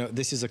 because, you know,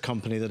 this is a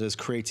company that has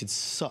created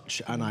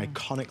such an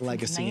iconic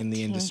legacy in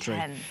the industry.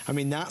 I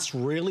mean, that's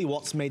really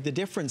what's made the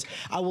difference.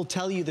 I will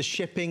tell you, the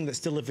shipping that's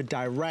delivered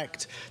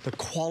direct, the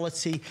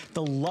quality,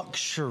 the luxury,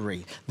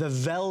 the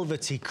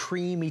velvety,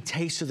 creamy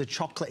taste of the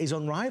chocolate is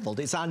unrivaled.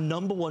 It's our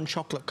 #1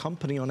 chocolate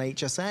company on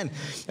HSN.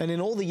 And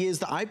in all the years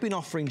that I've been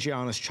offering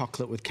Giannis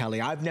chocolate with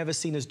Kelly, I've never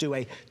seen us do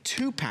a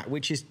 2-pack,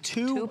 which is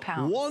two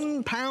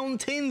 1-pound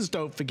tins,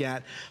 don't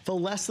forget, for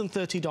less than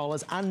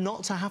 $30, and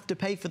not to have to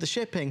pay for the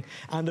shipping.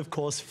 And of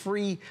course,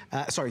 3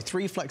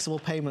 flexible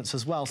payments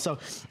as well. So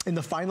in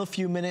the final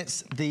few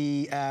minutes,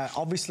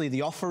 obviously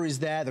the offer is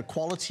there, the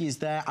quality is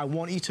there. I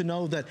want you to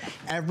know that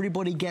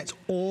everybody gets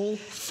all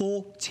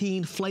 14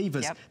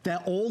 flavors.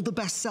 They're all the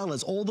best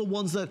sellers, all the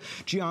ones that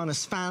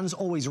Giannis fans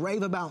always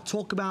rave about,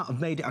 talk about, have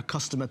made it a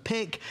customer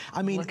pick.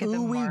 I mean,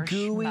 ooey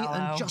gooey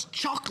and just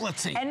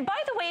chocolatey. And by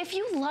the way, if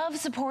you love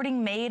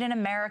supporting Made in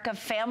America,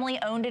 family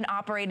owned and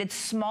operated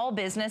small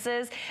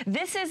businesses,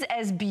 this is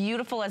as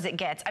beautiful as it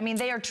gets. I mean,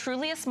 they are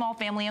truly a small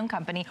family owned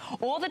company.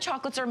 All the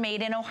chocolates are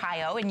made in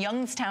Ohio, in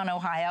Youngstown,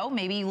 Ohio.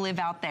 Maybe you live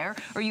out there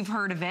or you've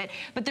heard of it,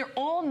 but they're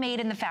all made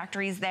in the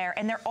factories there,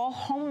 and they're all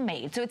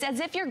homemade. So it's as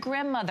if your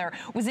grandmother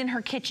was in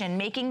her kitchen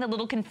making the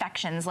little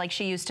confections like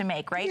she used to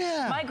make, right?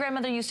 My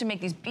grandmother used to make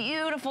these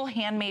beautiful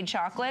handmade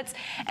chocolates,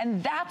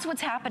 and that's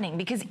what's happening,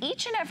 because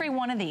each and every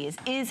one of these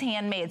is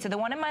handmade. So the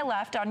one on my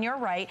left, on your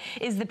right,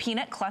 is the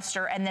peanut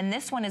cluster, and then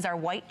this one is our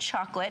white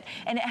chocolate,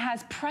 and it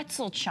has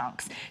pretzel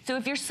chunks. So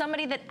if you're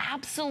somebody that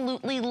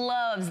absolutely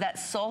loves that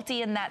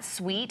salty and that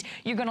sweet,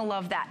 you're gonna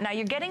love that. Now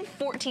you're getting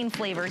 14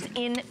 flavors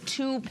in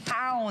 2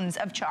 pounds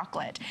of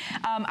chocolate.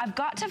 I've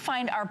got to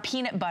find our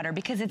peanut butter,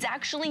 because it's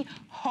actually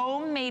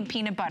homemade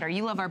peanut butter.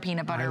 You love our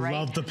peanut butter, right? I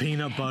love the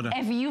peanut butter.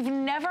 If you've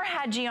never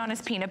had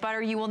Giannis peanut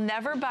butter, you will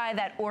never buy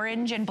that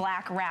orange and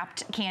black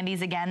wrapped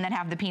candies again that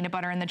have the peanut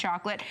butter and the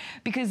chocolate,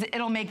 because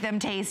it'll make them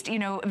taste, you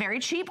know, very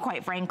cheap,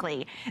 quite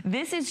frankly.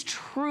 This is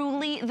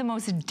truly the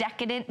most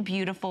decadent,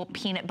 beautiful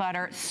peanut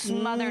butter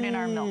smothered in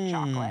our milk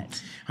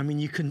chocolate. I mean,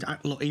 you can,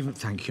 look, even,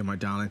 thank you, my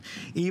darling.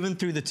 Even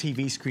through the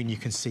TV screen, you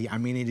can see, I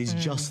mean, it is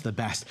just the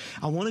best.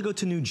 I want to go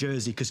to New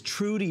Jersey, because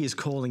Trudy is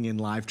calling in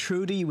live.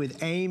 Trudy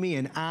with Amy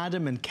and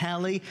Adam and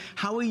Kelly.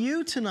 How are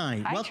you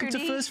tonight? Hi, Welcome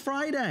Trudy. to First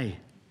Friday.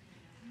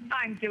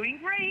 I'm doing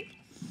great.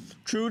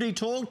 Trudy,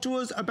 talk to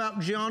us about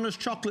Giannis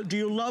chocolate. Do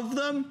you love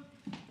them?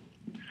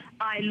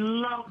 I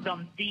love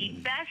them. The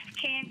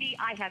best candy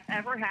I have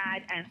ever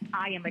had, and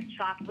I am a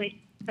chocolate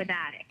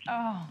fanatic.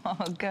 Oh,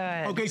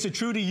 good. Okay, so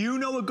Trudy, you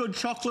know a good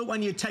chocolate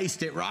when you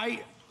taste it,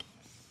 right?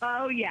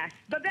 Oh, yes.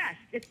 The best.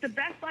 It's the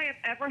best I have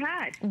ever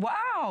had.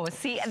 Wow.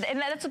 See, and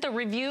that's what the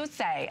reviews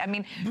say. I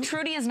mean,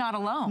 Trudy is not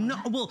alone. No,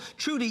 well,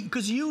 Trudy,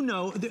 because you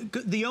know,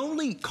 the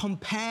only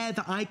compare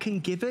that I can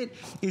give it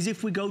is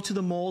if we go to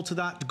the mall, to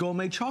that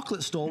gourmet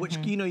chocolate store, which,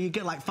 you know, you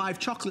get like 5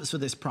 chocolates for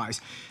this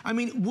price. I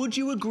mean, would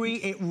you agree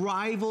it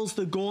rivals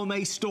the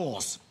gourmet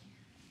stores?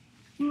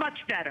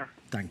 Much better.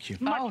 Thank you.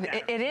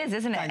 It is,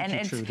 isn't it?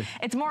 Thank you,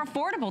 it's more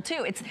affordable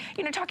too. It's,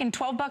 you know, talking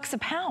 $12 a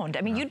pound.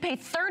 I mean, you'd pay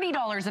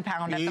 $30 a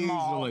pound at the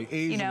mall.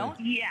 Easily. You know?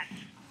 Yes.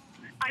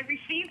 I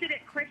received it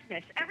at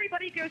Christmas.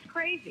 Everybody goes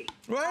crazy.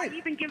 Right. I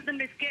even give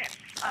them as gifts.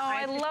 Oh,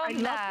 I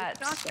love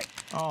that.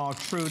 Oh,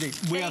 Trudy,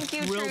 we are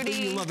thrilled that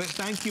you love it.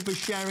 Thank you for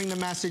sharing the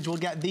message. We'll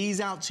get these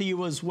out to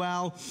you as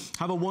well.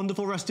 Have a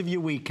wonderful rest of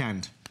your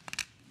weekend.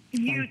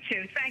 You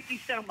too. Thank you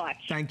so much.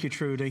 Thank you,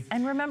 Trudy.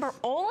 And remember,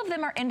 all of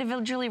them are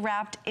individually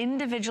wrapped,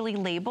 individually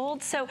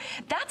labeled. So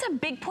that's a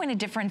big point of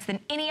difference than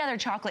any other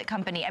chocolate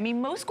company. I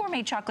mean, most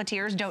gourmet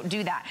chocolatiers don't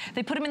do that.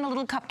 They put them in the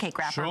little cupcake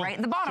wrapper,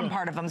 right? The bottom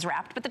part of them's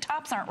wrapped, but the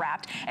tops aren't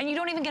wrapped. And you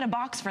don't even get a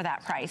box for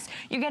that price.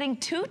 You're getting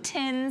 2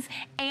 tins,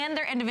 and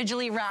they're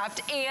individually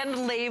wrapped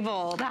and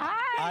labeled.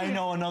 Hi. I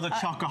know another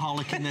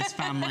chocoholic in this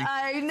family.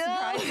 I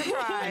know. Surprise,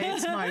 surprise.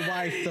 It's my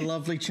wife, the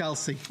lovely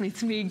Chelsea.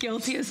 It's me,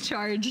 guilty as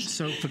charged.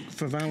 So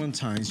for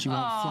Valentine's, do you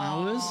want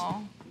flowers?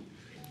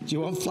 Do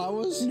you want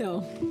flowers?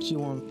 No. Do you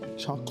want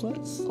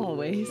chocolates?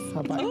 Always.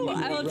 How about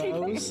I'll take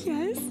rose?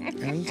 Yes.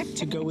 And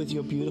to go with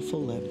your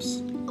beautiful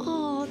lips.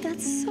 Oh,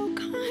 that's so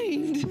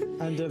kind.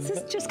 And Is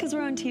this just because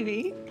we're on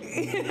TV?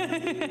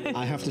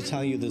 I have to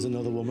tell you, there's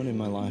another woman in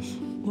my life.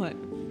 What?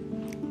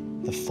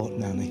 The foot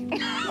nanny.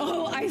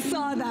 Oh, I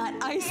saw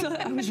that. I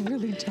was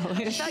really jealous.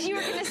 I thought you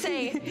were going to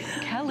say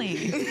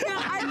Kelly.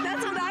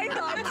 That's what I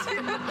thought.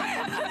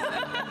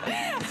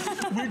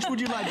 Which would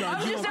you like, John?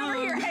 I'm just over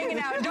here hanging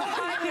out. Don't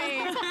mind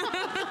me.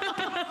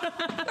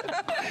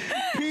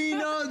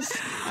 Peanuts.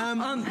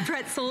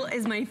 Pretzel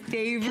is my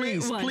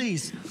favorite one.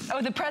 Please.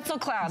 Oh, the pretzel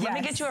cloud. Yes. Let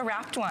me get you a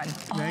wrapped one.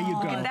 There you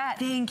go. That.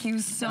 Thank you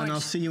so much. And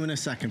I'll see you in a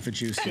second for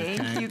juicy.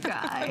 Thank you,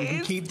 guys. You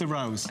can keep the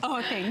rose.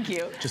 Oh, thank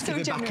you. Just so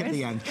give it generous. back at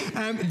the end.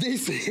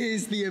 This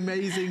is the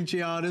amazing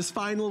Gianna's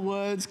final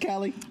words,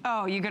 Kelly.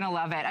 Oh, you're going to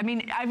love it. I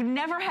mean, I've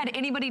never had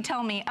anybody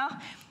tell me, oh,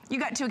 you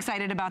got too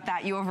excited about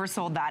that. You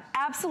oversold that.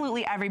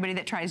 Absolutely everybody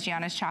that tries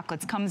Gianna's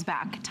chocolates comes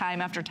back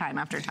time after time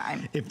after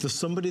time. If there's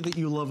somebody that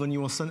you love and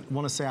you want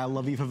to say, I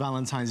love you for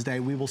Valentine's Day,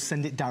 we will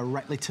send it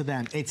directly to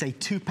them. It's a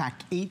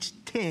 2-pack. Each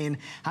tin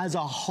has a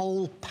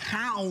whole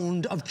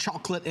pound of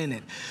chocolate in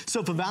it.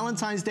 So for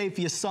Valentine's Day,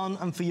 for your son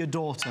and for your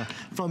daughter,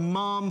 for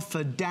mom,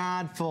 for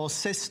dad, for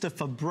sister,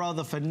 for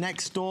brother, for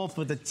next door,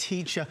 for the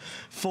teacher,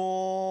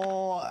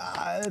 for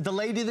the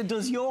lady that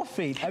does your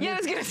feet. I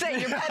was going to say,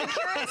 your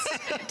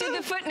pedicurist. Did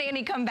the foot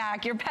nanny come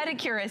back? Your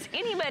pedicurist.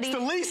 Anybody. It's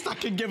the least I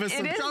can give us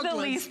some chocolates. It is the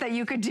least that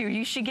you could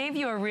do. She gave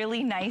you a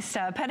really nice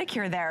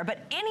pedicure there. But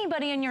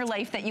anybody in your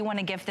life that you want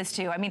to gift this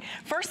to, I mean,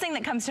 first thing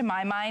that comes to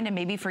my mind, and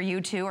maybe for you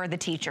too, are the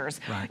teachers.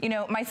 Right. You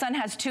know, my son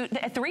has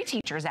 3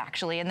 teachers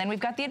actually, and then we've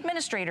got the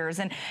administrators,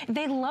 and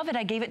they love it.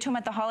 I gave it to him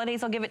at the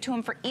holidays. I'll give it to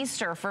him for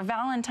Easter, for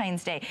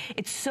Valentine's Day.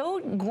 It's so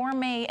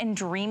gourmet and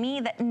dreamy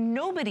that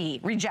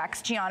nobody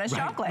rejects Gianna's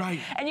chocolate. Right.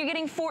 And you're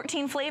getting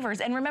 14 flavors.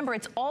 And remember,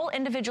 it's all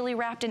individually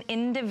wrapped and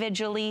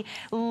individually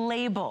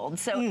labeled.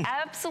 So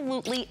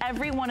absolutely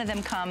every one of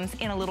them comes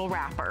in a little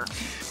wrapper.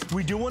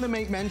 We do want to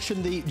make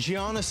mention the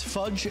Gianna's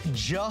fudge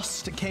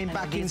just came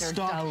back in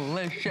stock.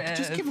 Delicious.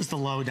 Just give us the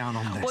lowdown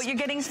on this. Well, you're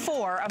getting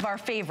 4 of our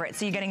favorites.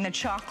 So you're getting the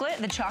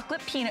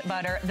chocolate peanut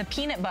butter, the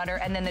peanut butter,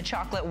 and then the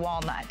chocolate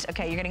walnut.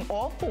 Okay, you're getting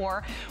all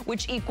 4,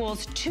 which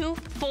equals 2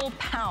 full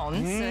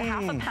pounds, so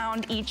half a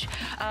pound each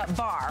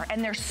bar.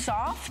 And they're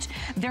soft,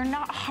 they're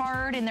not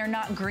hard, and they're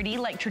not gritty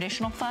like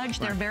traditional fudge.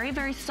 They're very,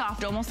 very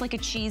soft, almost like a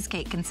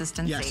cheesecake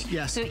consistency. Yes,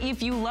 yes. So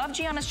if you love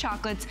Gianna's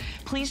chocolates,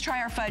 please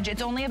try our fudge.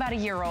 It's only about a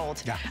year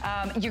old.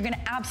 Yeah. You're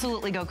gonna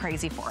absolutely go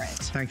crazy for it.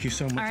 Thank you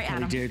so much,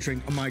 Kelly Deirdre.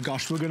 Oh my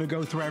gosh, we're gonna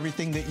go through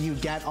everything that you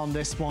get on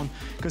this one,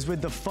 because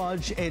with the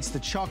fudge, it's the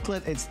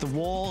chocolate, it's the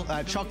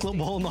chocolate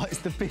walnut, it's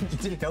the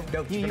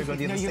no, you're gonna go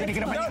the other side. You're gonna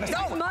get up on the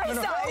No, my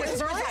side.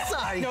 It's my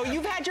side. No,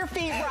 you've had your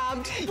feet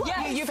rubbed.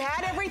 Yes. You've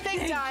had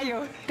everything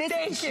done.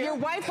 Thank you. Your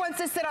wife wants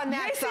to sit on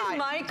that side. This is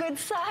my good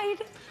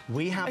side.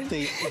 We have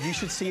you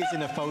should see us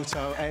in a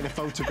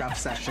photograph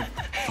session.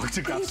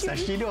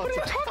 You know what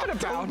I'm talking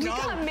about. We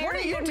got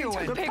married and we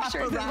took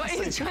pictures.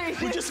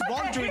 We're just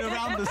wandering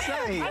around the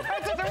same.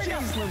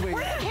 Jeez Louise.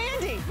 Where's the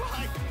candy?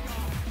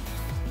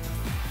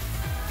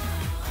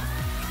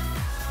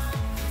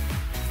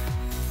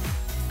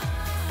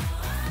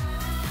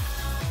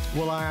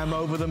 Well, I am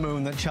over the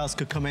moon that Chelsea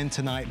could come in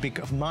tonight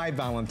because my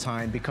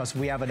Valentine, because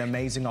we have an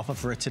amazing offer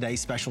for a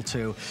today's special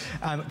too.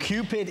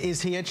 Cupid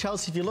is here.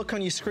 Chelsea, if you look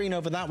on your screen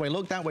over that way,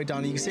 look that way,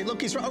 Donna, you can see, look,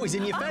 he's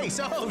in your face.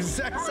 Oh,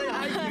 say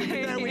hi,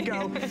 Cupid. There we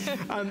go.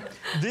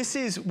 This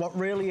is what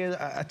really is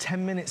a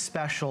 10-minute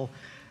special.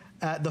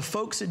 The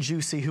folks at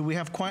Juicy, who we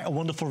have quite a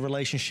wonderful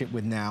relationship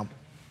with now,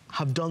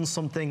 have done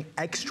something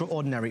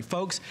extraordinary.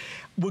 Folks,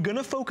 we're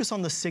gonna focus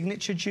on the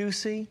signature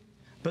Juicy,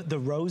 but the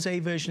rosé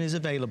version is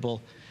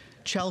available.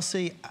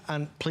 Chelsea,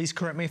 and please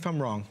correct me if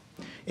I'm wrong,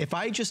 if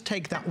I just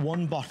take that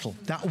one bottle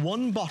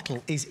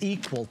is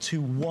equal to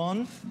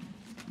 1,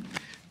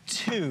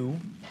 2,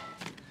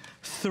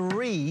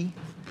 3,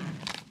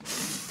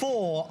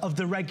 4 of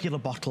the regular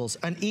bottles,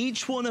 and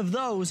each one of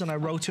those, and I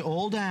wrote it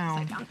all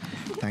down.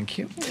 Thank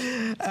you.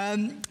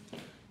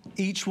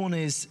 Each one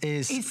is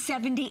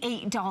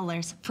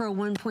 $78 for a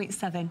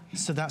 1.7.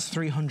 So that's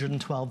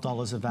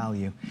 $312 of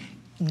value.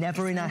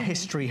 Never in our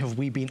history have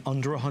we been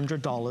under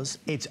 $100.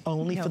 It's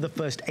only for the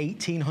first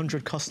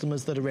 1,800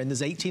 customers that are in.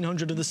 There's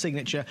 1,800 of the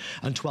Signature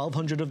and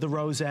 1,200 of the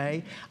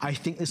Rosé. I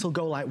think this will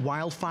go like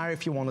wildfire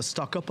if you want to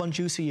stock up on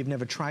Juicy. You've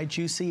never tried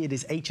Juicy. It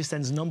is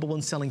HSN's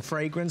 #1 selling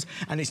fragrance,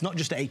 and it's not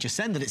just at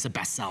HSN that it's a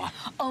bestseller.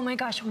 Oh my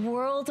gosh,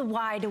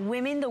 worldwide,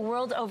 women the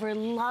world over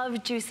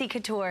love Juicy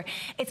Couture.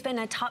 It's been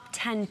a top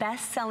 10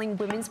 best-selling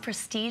women's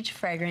prestige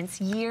fragrance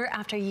year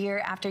after year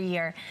after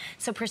year.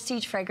 So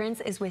prestige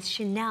fragrance is with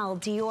Chanel,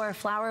 Dior,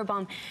 Flower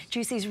Bomb.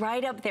 Juicy's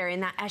right up there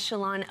in that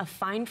echelon of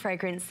fine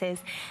fragrances,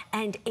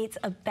 and it's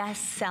a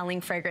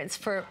best-selling fragrance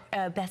for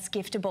best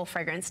giftable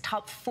fragrance,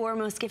 top 4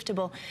 most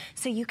giftable.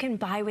 So you can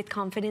buy with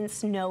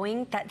confidence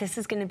knowing that this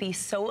is going to be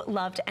so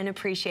loved and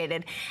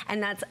appreciated.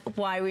 And that's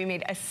why we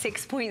made a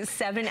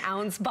 6.7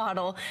 ounce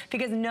bottle,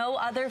 because no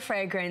other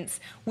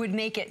fragrance would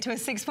make it to a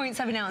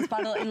 6.7 ounce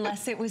bottle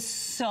unless it was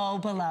so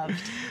beloved.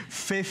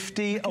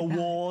 50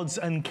 awards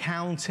and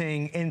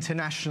counting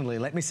internationally.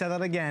 Let me say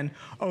that again.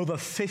 Over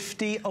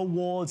 50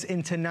 awards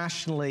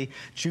internationally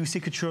Juicy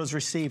Couture's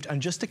received.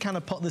 And just to kind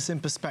of put this in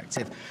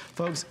perspective,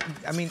 folks,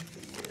 I mean,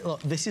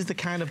 look, this is the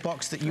kind of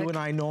box that you and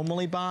I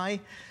normally buy.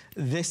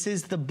 This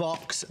is the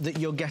box that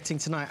you're getting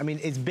tonight. I mean,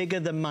 it's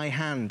bigger than my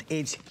hand.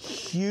 It's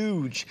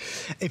huge.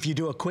 If you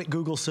do a quick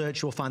Google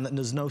search, you'll find that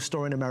there's no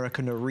store in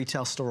America, no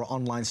retail store or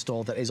online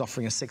store that is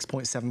offering a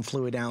 6.7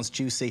 fluid ounce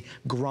Juicy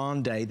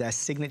Grande, their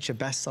signature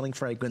best-selling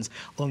fragrance,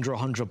 under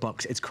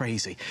 $100. It's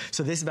crazy.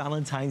 So this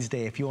Valentine's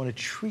Day, if you want to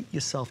treat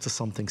yourself to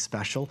something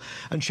special,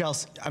 and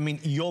Chelsea, I mean,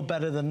 you're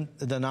better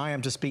than I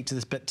am to speak to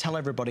this, but tell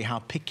everybody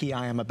how picky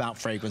I am about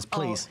fragrance,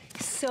 please. Oh,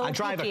 so I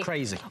drive picky. her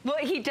crazy. Well,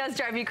 he does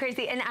drive me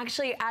crazy, and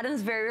actually,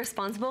 Adam's very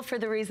responsible for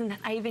the reason that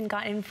I even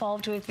got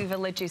involved with Viva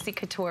La Juicy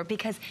Couture,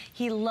 because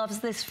he loves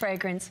this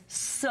fragrance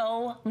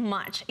so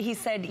much. He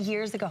said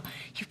years ago,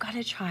 you've got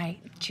to try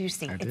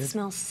Juicy. It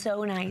smells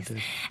so nice.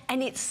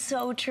 And it's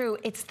so true.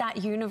 It's that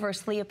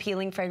universally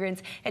appealing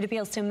fragrance. It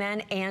appeals to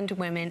men and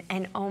women.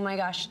 And oh my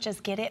gosh,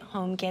 just get it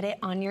home, get it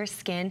on your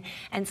skin,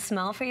 and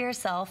smell for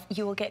yourself.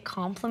 You will get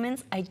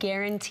compliments, I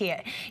guarantee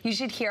it. You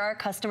should hear our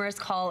customers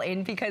call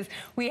in, because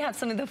we have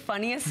some of the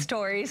funniest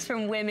stories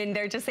from women.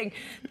 They're just saying,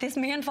 this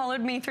man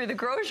followed me through the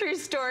grocery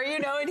store, you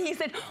know, and he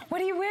said,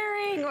 what are you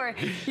wearing? Or,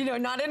 you know,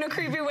 not in a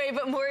creepy way,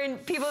 but more in,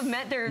 people have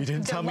met their... You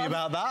didn't tell me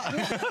about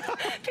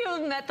that. People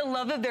have met the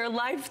love of their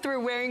life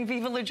through wearing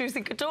Viva La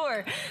Juicy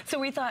Couture. So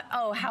we thought,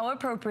 oh, how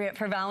appropriate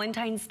for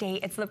Valentine's Day.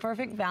 It's the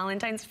perfect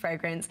Valentine's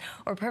fragrance,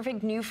 or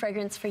perfect new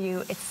fragrance for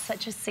you. It's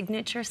such a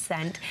signature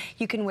scent.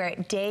 You can wear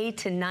it day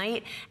to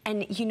night,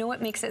 and you know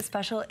what makes it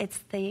special?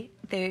 It's the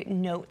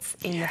notes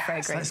in the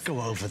fragrance. Let's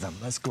go over them.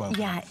 Let's go over them.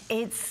 Yeah,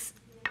 it's...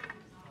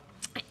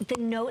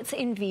 The notes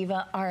in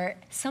Viva are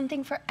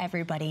something for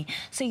everybody.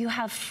 So you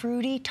have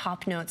fruity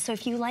top notes. So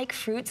if you like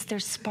fruits,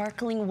 there's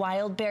sparkling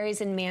wild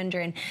berries and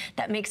mandarin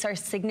that makes our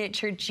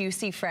signature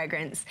juicy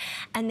fragrance.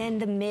 And then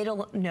the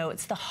middle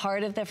notes, the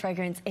heart of the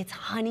fragrance, it's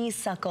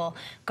honeysuckle,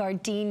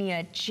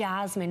 gardenia,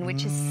 jasmine,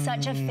 which is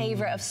such a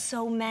favorite of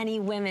so many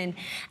women.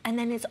 And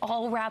then it's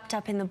all wrapped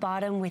up in the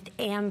bottom with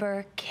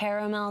amber,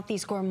 caramel,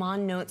 these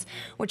gourmand notes,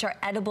 which are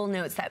edible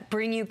notes that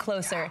bring you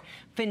closer.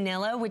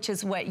 Vanilla, which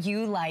is what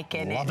you like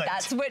in it.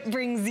 That's what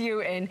brings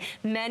you in.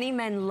 Many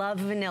men love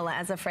vanilla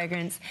as a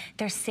fragrance.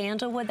 There's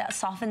sandalwood that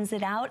softens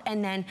it out,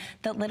 and then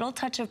the little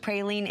touch of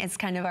praline is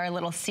kind of our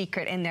little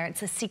secret in there.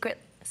 It's a secret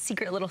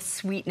little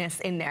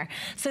sweetness in there.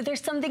 So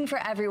there's something for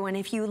everyone.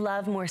 If you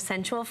love more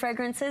sensual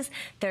fragrances,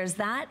 there's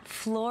that,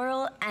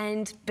 floral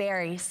and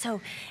berry. So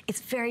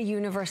it's very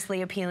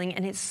universally appealing,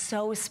 and it's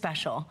so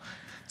special.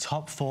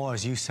 Top 4,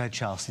 as you said,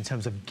 Chelsea, in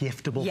terms of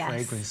giftable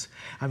fragrance.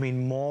 I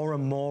mean, more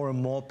and more and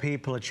more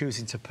people are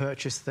choosing to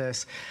purchase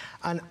this.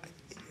 And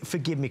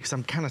forgive me, because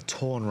I'm kind of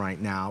torn right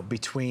now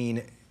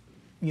between,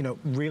 you know,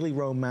 really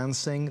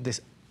romancing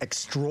this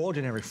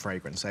extraordinary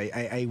fragrance,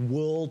 a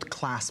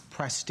world-class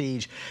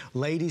prestige.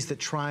 Ladies that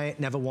try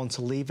it never want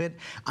to leave it.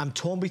 I'm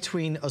torn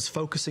between us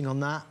focusing on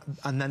that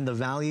and then the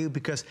value,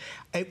 because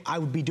I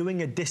would be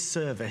doing a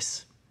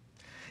disservice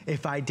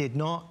if I did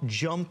not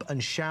jump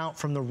and shout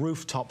from the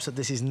rooftops that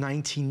this is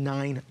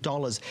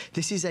 $99.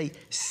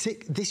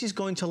 This is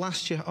going to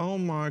last you, oh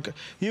my God,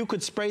 you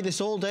could spray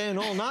this all day and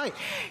all night.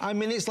 I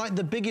mean, it's like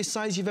the biggest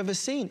size you've ever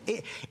seen.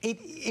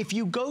 If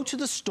you go to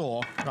the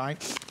store,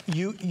 right,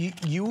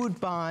 you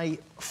would buy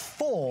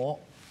 4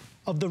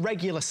 of the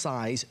regular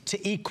size to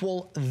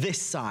equal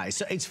this size.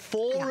 So it's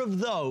 4 of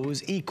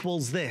those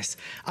equals this.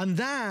 And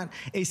that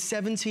is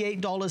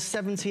 $78,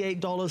 $78,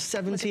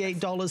 $78,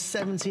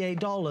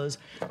 $78.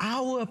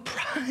 Our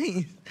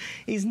price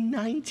is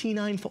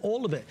 $99 for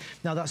all of it.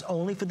 Now that's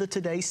only for the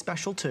Today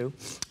Special too.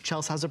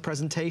 Chelsea has a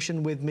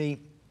presentation with me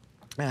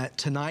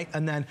tonight,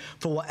 and then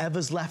for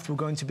whatever's left, we're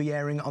going to be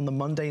airing on the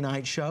Monday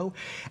night show.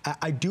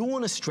 I do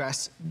want to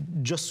stress,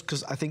 just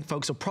because I think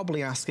folks are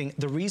probably asking,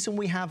 the reason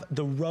we have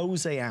the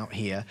rosé out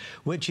here,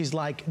 which is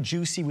like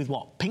juicy with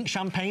what, pink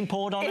champagne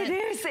poured on it? It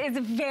is. It's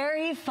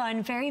very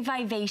fun, very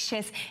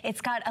vivacious.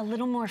 It's got a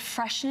little more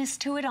freshness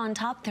to it on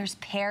top. There's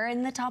pear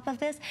in the top of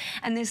this,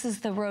 and this is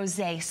the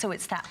rosé, so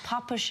it's that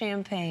pop of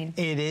champagne.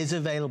 It is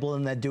available,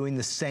 and they're doing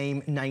the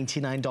same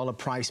 $99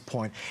 price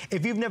point.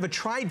 If you've never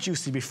tried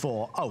juicy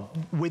before, oh,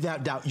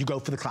 without doubt, you go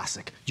for the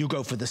classic. You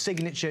go for the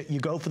signature. You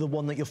go for the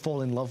one that you'll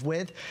fall in love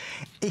with.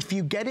 If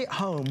you get it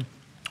home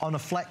on a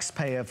flex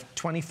pay of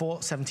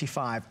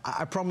 $24.75,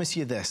 I promise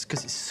you this,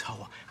 because it's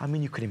so, I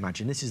mean, you could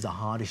imagine, this is the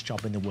hardest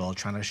job in the world,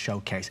 trying to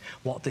showcase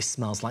what this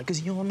smells like,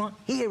 because you're not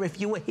here. If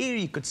you were here,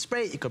 you could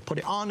spray it, you could put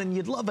it on, and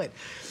you'd love it.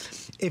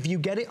 If you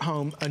get it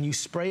home and you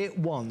spray it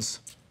once,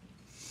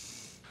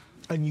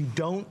 and you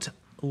don't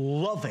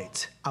love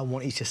it, I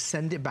want you to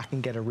send it back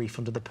and get a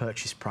refund of the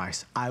purchase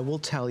price. I will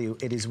tell you,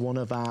 it is one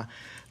of our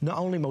not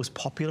only most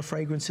popular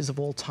fragrances of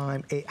all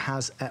time, it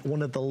has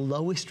one of the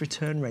lowest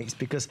return rates,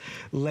 because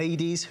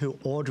ladies who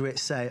order it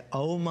say,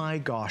 oh my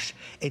gosh,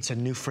 it's a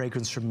new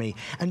fragrance from me.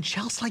 And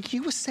Chelsea, like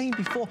you were saying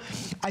before,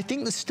 I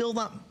think there's still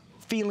that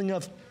feeling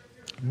of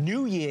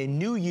new year,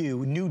 new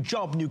you, new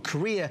job, new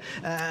career,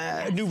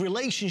 new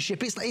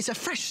relationship. It's a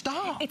fresh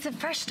start. It's a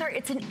fresh start.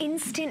 It's an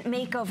instant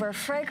makeover.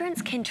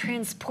 Fragrance can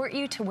transport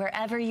you to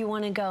wherever you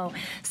want to go.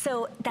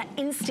 So that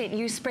instant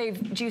you spray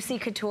Juicy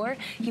Couture,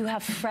 you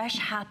have fresh,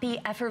 happy,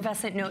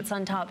 effervescent notes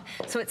on top.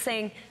 So it's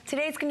saying,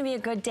 today's going to be a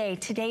good day.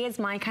 Today is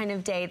my kind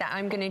of day that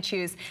I'm going to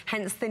choose,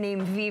 hence the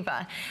name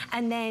Viva.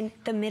 And then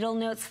the middle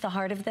notes, the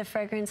heart of the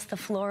fragrance, the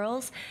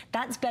florals,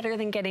 that's better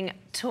than getting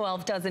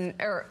 12 dozen,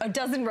 or a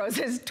dozen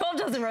roses. 12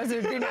 dozen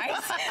roses would be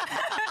nice.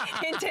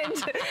 Hint,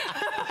 hint.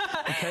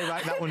 Okay,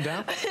 write that one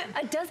down.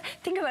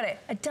 Think about it.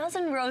 A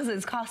dozen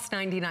roses costs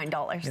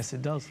 $99. Yes,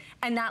 it does.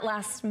 And that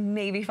lasts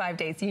maybe 5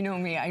 days. You know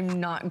me, I'm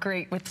not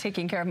great with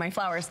taking care of my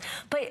flowers.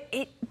 But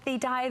they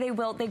die, they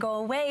wilt, they go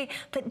away.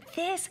 But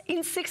this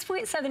in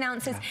 6.7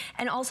 ounces. Yeah.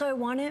 And also I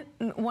want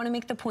to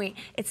make the point,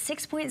 it's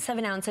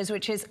 6.7 ounces,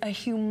 which is a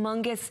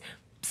humongous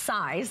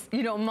size,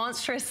 you know,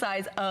 monstrous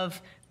size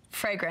of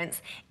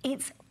fragrance.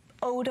 It's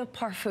eau de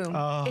parfum.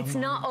 Oh, it's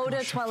not eau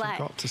de toilette. I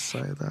forgot to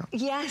say that.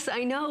 Yes,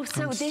 I know.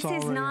 So this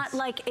is not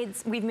like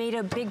we've made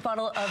a big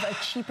bottle of a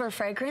cheaper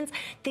fragrance.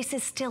 This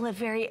is still a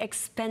very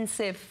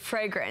expensive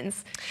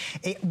fragrance.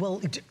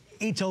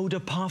 It's eau de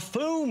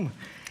parfum.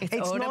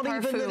 It's not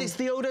even that it's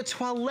the eau de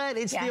toilette,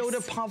 it's the eau de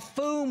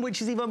parfum,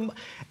 which is even,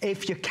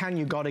 if you can,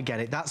 you gotta get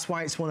it. That's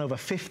why it's won over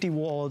 50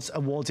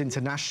 awards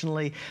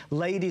internationally.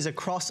 Ladies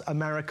across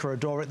America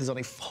adore it. There's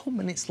only 4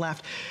 minutes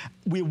left.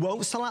 We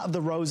won't sell out of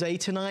the rosé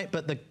tonight,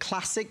 but the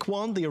classic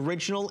one, the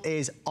original,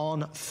 is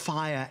on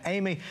fire.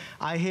 Amy,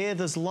 I hear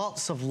there's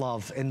lots of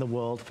love in the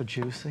world for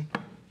Juicy.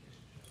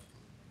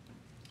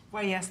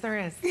 Well, yes, there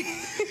is.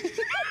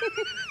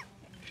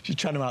 She's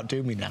trying to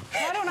outdo me now.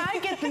 Why don't I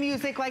get the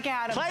music like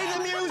Adam? Play the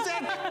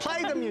music!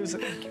 Play the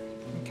music!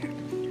 Okay.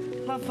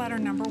 Love letter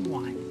number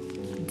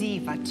 1.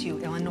 Diva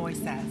 2, Illinois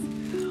says,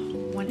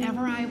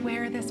 whenever I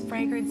wear this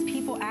fragrance,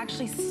 people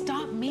actually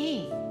stop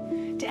me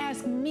to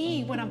ask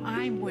me what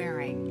I'm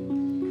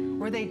wearing.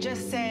 Or they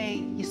just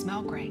say, you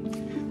smell great.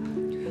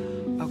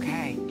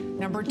 Okay,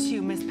 number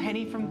 2, Miss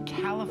Penny from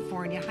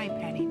California. Hi,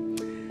 Penny.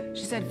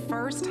 She said,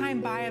 first time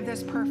buy of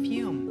this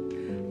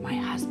perfume. My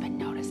husband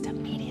noticed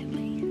immediately.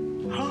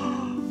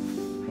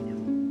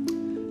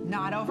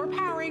 Not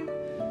overpowering,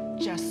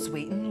 just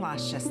sweet and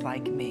luscious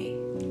like me.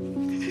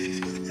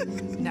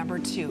 Number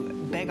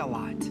 2,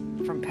 Big-A-Lot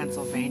from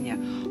Pennsylvania.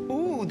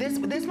 Ooh, this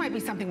might be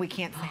something we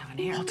can't say on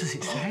air. What does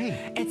it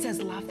say? It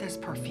says, love this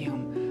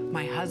perfume.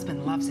 My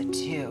husband loves it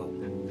too.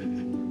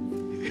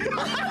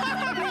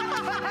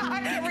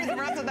 I can't read the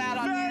rest of that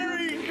on here.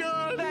 Very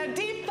good. The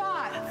Deep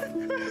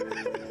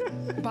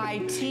Thoughts by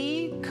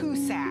T.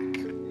 Cusack.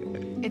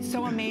 It's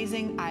so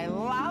amazing. I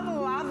love,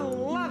 love,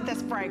 love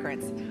this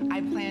fragrance.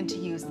 I plan to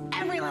use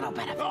every little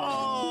bit of it.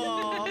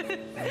 Oh,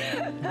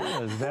 that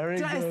was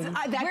very good.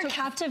 We're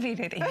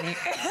captivated, Amy.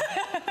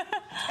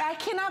 I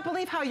cannot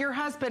believe how your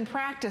husband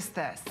practiced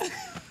this.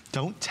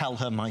 Don't tell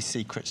her my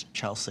secrets,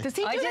 Chelsea. Does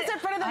he do this in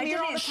front of the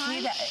mirror all the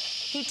time?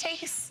 He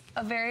takes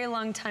a very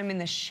long time in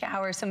the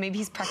shower, so maybe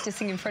he's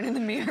practicing in front of the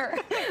mirror.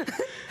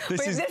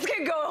 This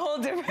could go a whole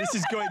different This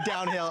is going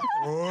downhill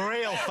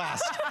real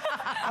fast.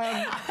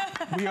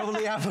 We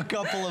only have a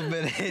couple of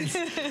minutes.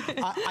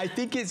 I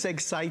think it's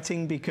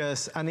exciting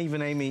because, and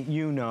even Amy,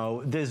 you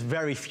know, there's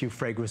very few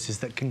fragrances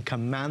that can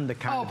command the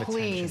kind of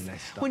attention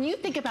this stuff. When you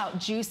think about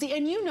Juicy,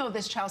 and you know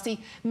this, Chelsea,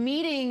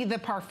 meeting the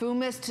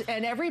parfumist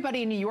and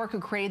everybody in New York who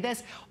created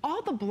this,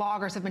 all the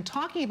bloggers have been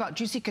talking about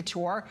Juicy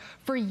Couture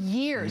for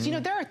years. You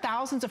know, there are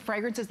thousands of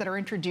fragrances that are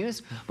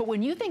introduced, but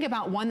when you think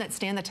about one that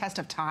stand the test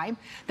of time,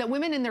 that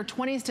women in their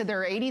 20s to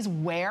their 80s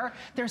wear,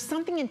 there's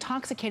something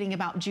intoxicating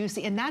about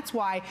Juicy, and that's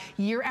why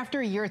year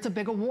after year it's a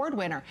big award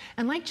winner.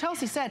 And like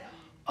Chelsea said,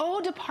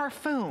 eau de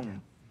parfum.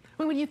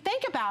 mean, when you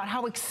think about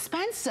how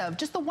expensive,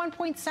 just the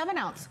 1.7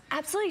 ounce.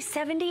 Absolutely,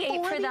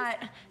 78 for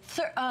that.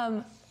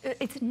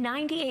 It's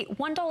 $98,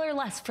 $1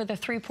 less for the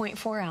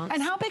 3.4 ounce.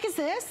 And how big is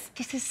this?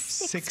 This is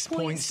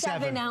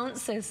 6.7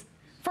 ounces.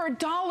 For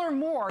 $1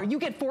 more, you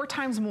get 4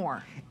 times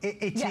more.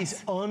 It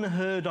is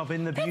unheard of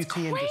in the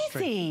beauty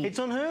industry. It's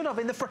unheard of.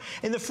 In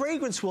the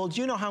fragrance world,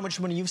 you know how much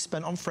money you've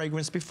spent on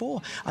fragrance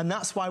before. And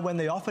that's why when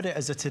they offered it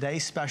as a Today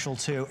Special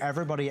too,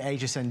 everybody at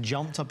HSN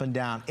jumped up and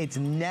down. It's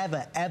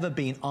never, ever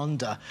been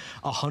under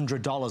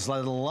 $100,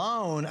 let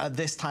alone at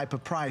this type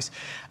of price.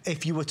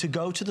 If you were to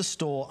go to the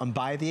store and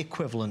buy the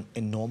equivalent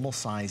in normal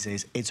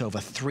sizes, it's over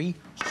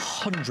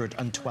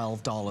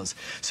 $312.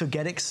 So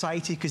get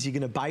excited because you're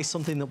going to buy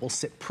something that will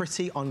sit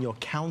pretty on your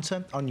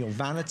counter, on your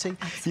vanity.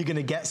 You're going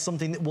to get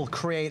something that will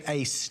create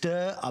a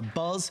stir, a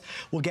buzz,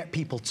 will get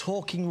people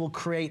talking, will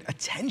create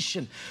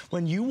attention.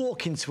 When you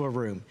walk into a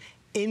room,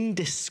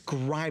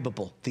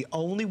 indescribable. The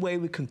only way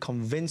we can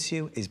convince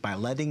you is by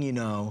letting you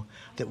know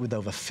that with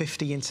over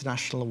 50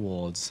 international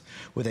awards,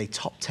 with a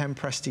top 10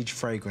 prestige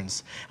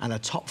fragrance and a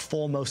top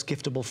 4 most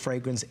giftable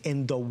fragrance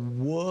in the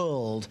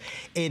world,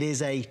 it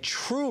is a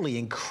truly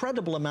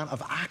incredible amount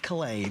of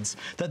accolades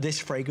that this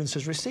fragrance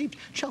has received.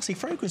 Chelsea,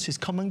 fragrances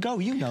come and go,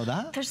 you know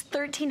that. There's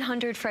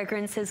 1,300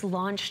 fragrances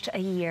launched a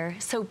year.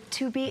 So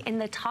to be in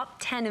the top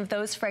 10 of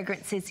those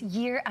fragrances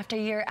year after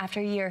year after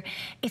year,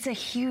 it's a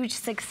huge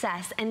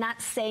success. And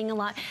that's saying a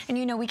lot. And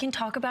you know, we can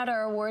talk about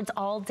our awards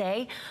all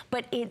day,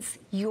 but it's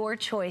your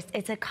choice.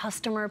 It's a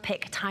customer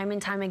pick time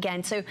and time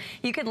again. So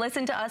you could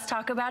listen to us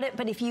talk about it,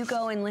 but if you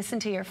go and listen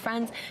to your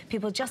friends,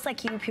 people just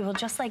like you, people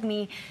just like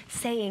me,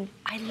 saying,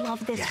 I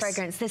love this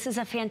fragrance. This is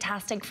a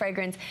fantastic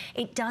fragrance.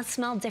 It does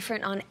smell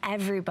different on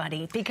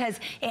everybody because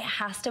it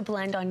has to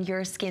blend on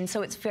your skin.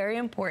 So it's very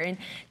important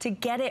to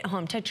get it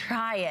home, to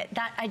try it.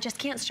 That I just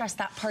can't stress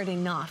that part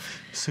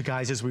enough. So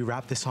guys, as we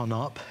wrap this on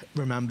up,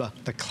 remember,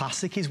 the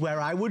classic is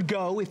where I would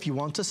go if you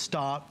want to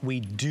start. We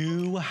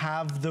do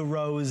have the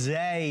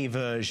rosé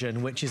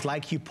version, which is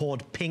like you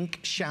poured pink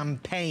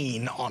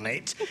champagne on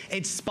it.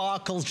 It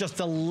sparkles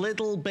just a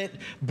little bit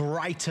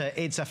brighter.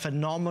 It's a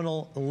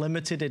phenomenal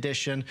limited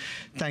edition.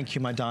 Thank you,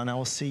 my darling. I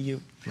will see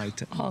you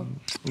later. Oh,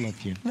 love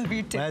you. Love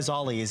you too. Where's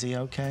Ollie? Is he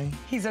okay?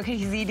 He's okay.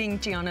 He's eating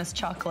Gianna's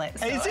chocolate.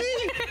 So. Is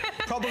he?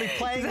 Probably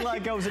playing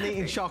Legos and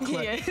eating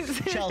chocolate. He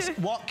is. Chelsea,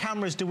 what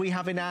cameras do we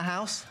have in our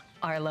house?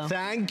 Arlo.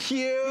 Thank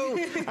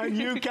you. And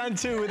you can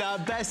too with our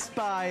Best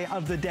Buy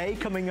of the day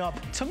coming up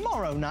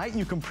tomorrow night.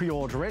 You can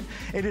pre-order it.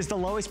 It is the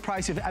lowest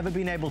price you've ever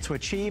been able to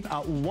achieve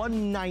at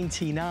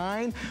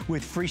 $199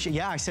 with free shipping.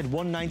 Yeah, I said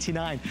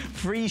 $199.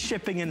 Free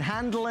shipping and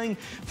handling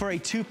for a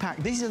 2-pack.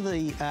 These are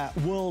the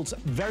world's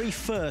very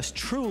first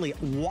truly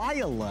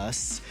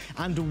wireless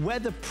and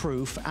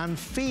weatherproof and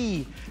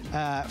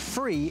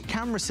fee-free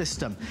camera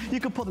system. You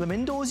can put them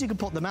indoors, you can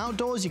put them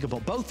outdoors, you can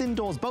put both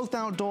indoors, both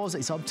outdoors.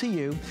 It's up to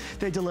you.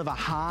 They deliver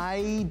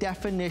high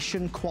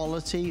definition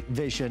quality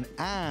vision,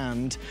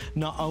 and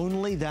not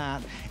only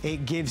that,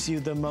 it gives you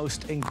the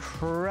most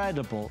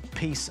incredible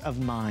peace of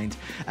mind.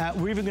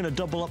 We're even going to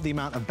double up the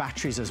amount of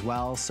batteries as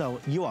well, so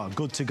you are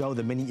good to go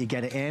the minute you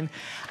get it in.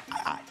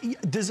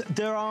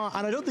 There are,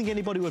 and I don't think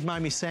anybody would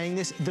mind me saying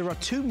this, there are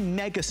 2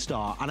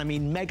 megastar, and I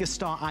mean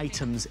megastar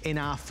items in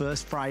our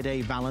First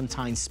Friday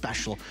Valentine's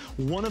special.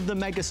 One of the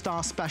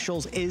megastar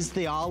specials is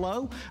the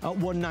Arlo at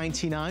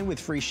 $199 with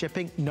free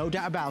shipping, no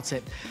doubt about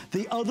it.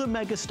 The other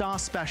megastar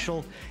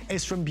special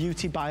is from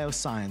Beauty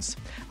Bioscience.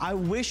 I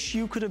wish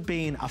you could have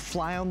been a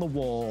fly on the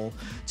wall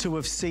to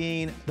have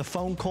seen the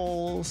phone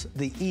calls,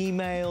 the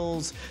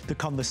emails, the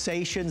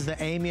conversations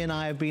that Amy and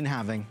I have been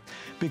having,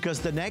 because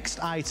the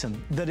next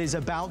item that is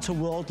about to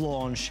world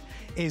launch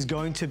is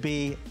going to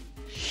be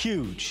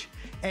huge.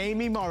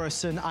 Amy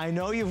Morrison, I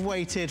know you've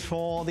waited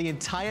for the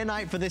entire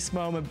night for this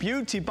moment.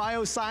 Beauty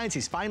Bioscience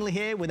is finally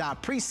here with our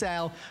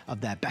pre-sale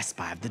of their Best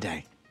Buy of the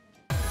day.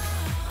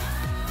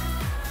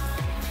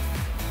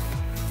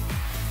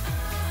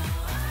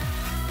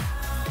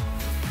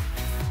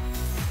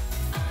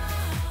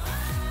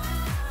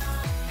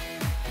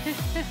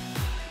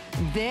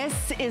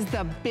 This is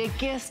the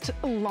biggest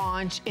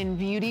launch in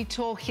beauty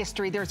tool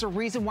history. There's a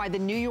reason why the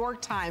New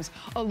York Times,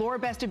 Allure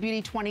Best of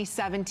Beauty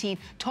 2017,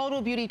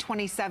 Total Beauty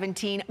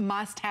 2017,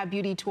 must-have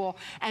beauty tool,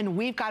 and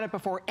we've got it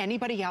before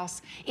anybody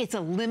else. It's a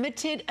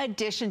limited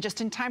edition, just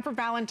in time for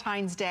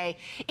Valentine's Day.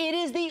 It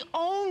is the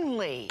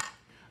only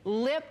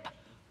lip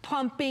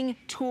pumping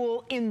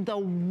tool in the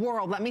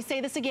world. Let me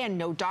say this again,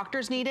 no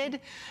doctors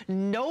needed.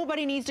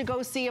 Nobody needs to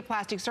go see a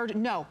plastic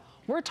surgeon. No,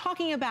 we're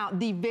talking about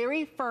the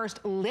very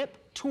first lip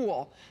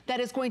tool that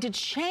is going to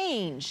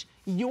change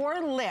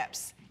your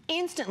lips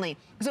instantly.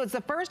 So it's the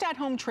first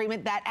at-home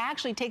treatment that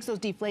actually takes those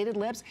deflated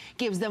lips,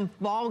 gives them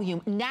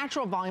volume,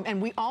 natural volume,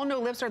 and we all know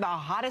lips are the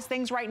hottest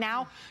things right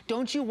now.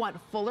 Don't you want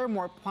fuller,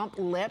 more plump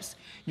lips?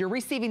 You're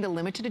receiving the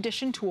limited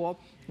edition tool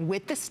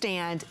with the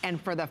stand,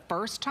 and for the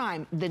first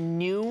time, the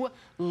new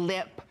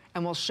lip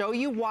and we'll show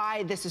you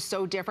why this is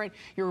so different.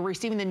 You're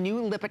receiving the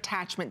new lip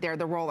attachment there,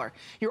 the roller.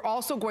 You're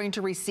also going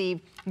to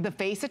receive the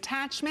face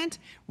attachment.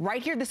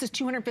 Right here, this is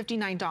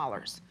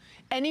 $259.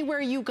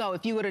 Anywhere you go,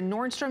 if you go to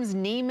Nordstrom's,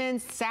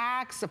 Neiman's,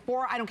 Saks,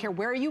 Sephora, I don't care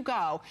where you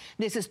go,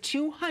 this is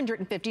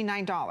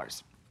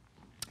 $259.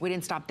 We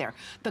didn't stop there.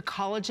 The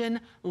collagen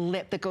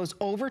lip that goes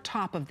over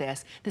top of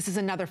this, this is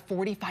another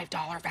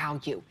 $45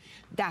 value.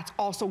 That's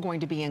also going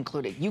to be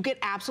included. You get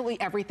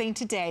absolutely everything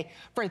today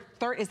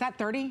for, is that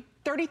 30?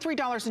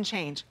 $33 and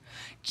change.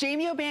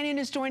 Jamie O'Banion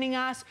is joining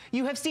us.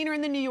 You have seen her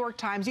in the New York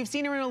Times. You've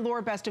seen her in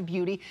Allure Best of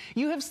Beauty.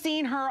 You have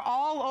seen her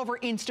all over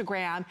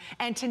Instagram.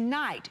 And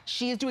tonight,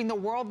 she is doing the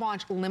World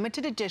Launch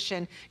Limited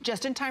Edition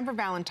just in time for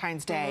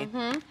Valentine's Day.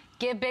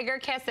 Give bigger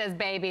kisses,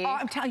 baby. Oh,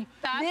 I'm telling you.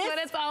 That's what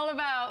it's all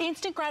about.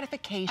 Instant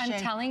gratification. I'm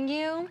telling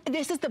you.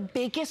 This is the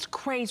biggest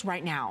craze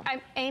right now.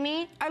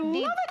 Amy, I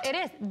love it. It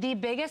is. The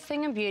biggest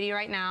thing in beauty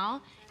right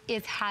now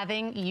is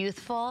having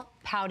youthful,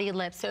 pouty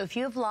lips. So if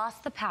you've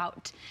lost the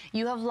pout,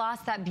 you have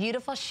lost that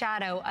beautiful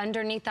shadow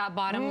underneath that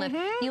bottom lip,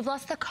 you've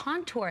lost the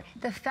contour,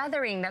 the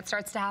feathering that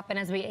starts to happen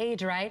as we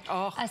age, right?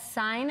 A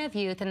sign of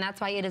youth, and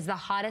that's why it is the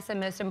hottest and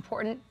most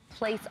important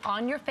place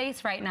on your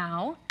face right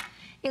now,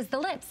 is the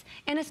lips.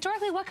 And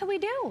historically, what could we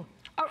do?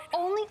 Our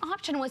only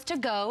option was to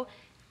go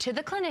to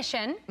the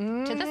clinician,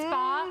 to the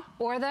spa,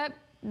 or the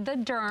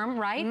derm,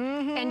 right?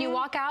 And you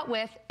walk out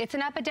with, it's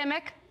an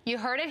epidemic. You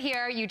heard it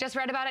here. You just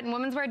read about it in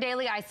Women's Wear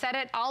Daily. I said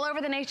it all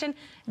over the nation.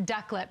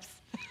 Duck lips.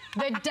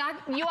 The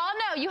duck, you all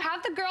know, you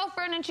have the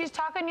girlfriend and she's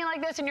talking to you like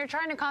this and you're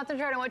trying to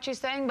concentrate on what she's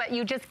saying, but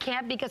you just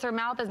can't because her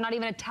mouth is not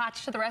even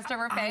attached to the rest of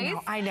her face.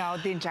 I know,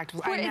 the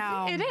injectables, I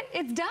know.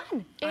 It's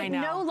done. I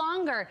know. No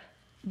longer,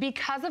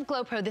 because of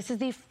Glow Pro, this is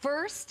the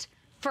first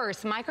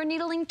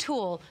microneedling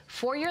tool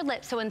for your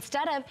lips. So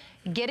instead of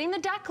getting the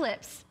duck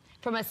lips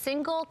from a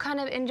single kind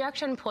of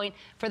injection point,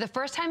 for the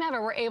first time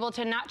ever, we're able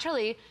to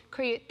naturally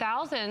create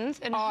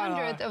thousands and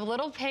hundreds of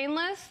little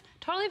painless,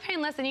 totally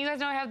painless, and you guys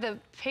know I have the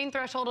pain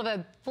threshold of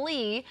a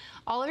flea,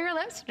 all over your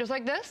lips, just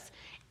like this.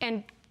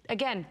 And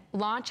again,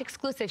 launch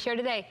exclusive here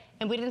today.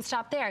 And we didn't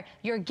stop there.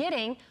 You're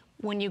getting,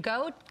 when you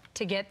go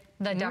to get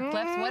the duck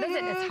lips, what is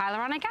it? It's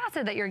hyaluronic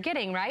acid that you're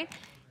getting, right?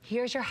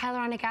 Here's your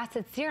hyaluronic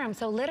acid serum.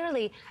 So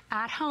literally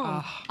at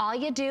home, all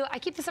you do, I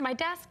keep this at my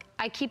desk,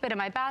 I keep it in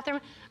my bathroom.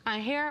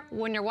 Here,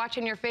 when you're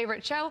watching your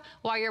favorite show,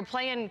 while you're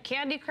playing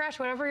Candy Crush,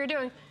 whatever you're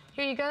doing,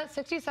 here you go,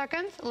 60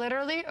 seconds,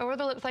 literally over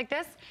the lips like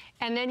this.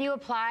 And then you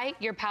apply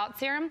your pout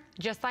serum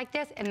just like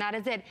this, and that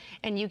is it.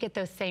 And you get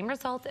those same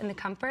results in the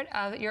comfort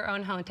of your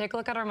own home. Take a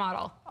look at our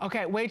model.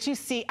 Okay, wait till you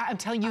see. I'm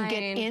telling you,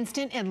 get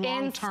instant and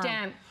long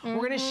term. We're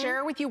going to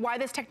share with you why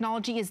this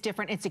technology is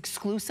different. It's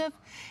exclusive.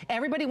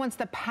 Everybody wants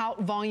the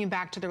pout volume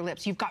back to their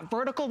lips. You've got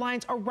vertical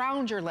lines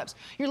around your lips.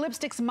 Your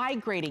lipstick's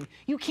migrating.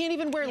 You can't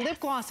even wear lip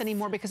gloss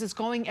anymore because it's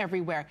going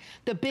everywhere.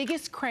 The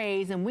biggest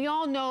craze, and we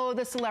all know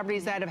the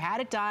celebrities that have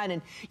had it done,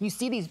 and you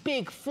see these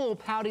big, full,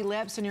 pouty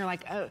lips, and you're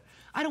like, oh,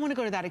 I don't want to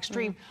go to that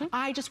extreme.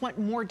 I just want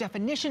more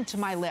definition to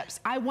my lips.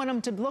 I want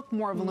them to look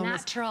more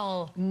voluminous.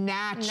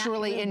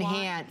 Naturally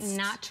enhanced.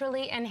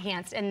 Naturally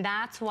enhanced. And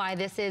that's why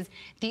this is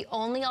the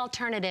only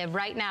alternative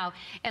right now.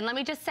 And let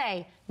me just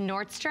say,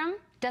 Nordstrom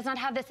does not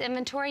have this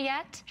inventory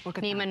yet.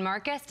 Neiman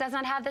Marcus does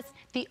not have this.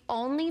 The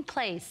only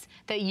place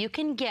that you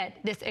can get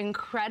this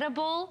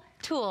incredible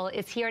tool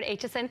is here at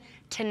HSN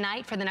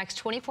tonight for the next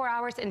 24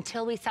 hours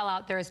until we sell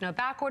out. There is no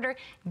back order.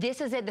 This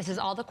is it. This is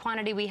all the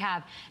quantity we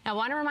have. Now, I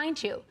want to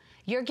remind you,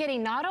 you're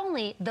getting not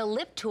only the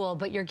lip tool,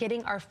 but you're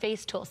getting our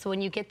face tool. So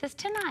when you get this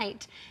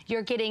tonight,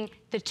 you're getting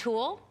the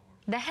tool,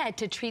 the head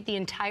to treat the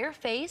entire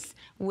face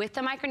with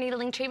the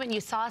microneedling treatment.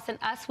 You saw us in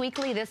Us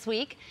Weekly this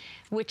week.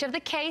 Which of the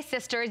K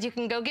sisters, you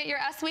can go get your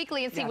Us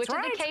Weekly and see which of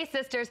the K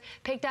sisters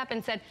picked up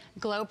and said,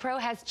 Glow Pro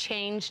has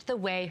changed the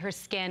way her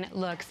skin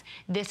looks.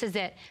 This is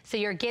it. So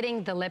you're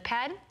getting the lip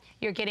head,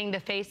 you're getting the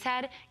face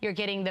head, you're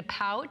getting the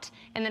pout,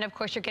 and then of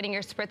course you're getting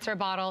your spritzer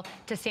bottle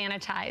to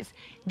sanitize.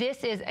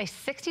 This is a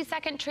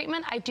 60-second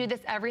treatment. I do this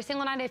every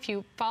single night. If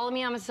you follow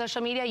me on my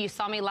social media, you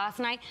saw me last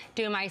night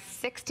doing my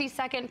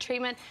 60-second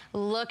treatment.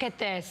 Look at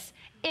this.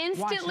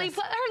 Instantly, her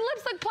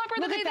lips look plumper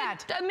than they did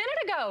a minute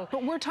ago.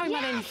 But we're talking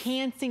about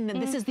enhancing them.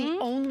 This is the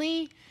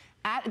only,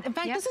 in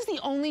fact, this is the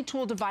only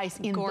tool device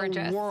in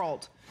the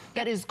world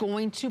that is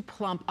going to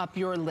plump up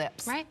your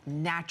lips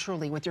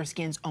naturally with your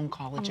skin's own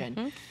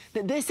collagen.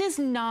 This is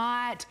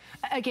not,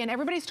 again,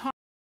 everybody's talking.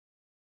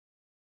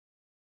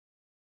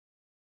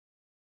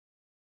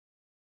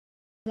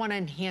 We want to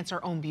enhance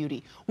our own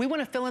beauty. We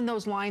want to fill in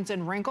those lines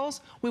and wrinkles.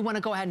 We want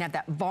to go ahead and have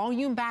that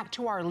volume back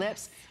to our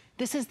lips.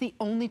 This is the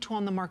only tool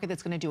on the market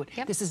that's going to do it.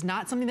 This is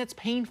not something that's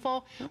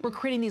painful. We're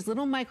creating these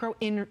little micro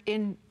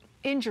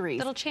injuries.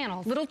 Little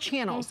channels. Little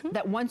channels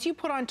that once you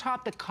put on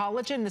top the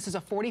collagen, this is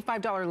a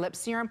 $45 lip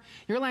serum,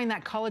 you're allowing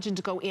that collagen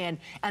to go in,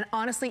 and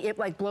honestly, it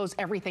like blows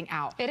everything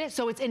out. It is.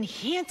 So it's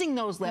enhancing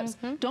those lips.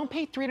 Don't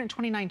pay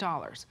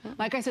 $329.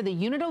 Like I said, the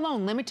unit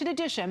alone, limited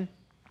edition,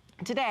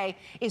 today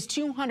is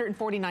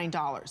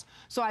 $249.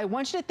 So I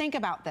want you to think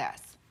about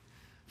this.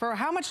 For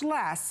how much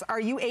less?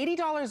 Are you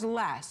 $80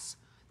 less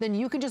then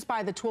you can just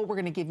buy the tool. We're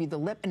gonna give you the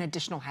lip and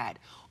additional head.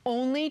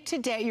 Only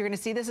today, you're gonna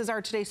see this is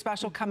our Today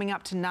Special coming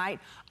up tonight.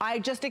 I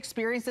just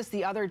experienced this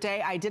the other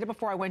day. I did it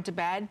before I went to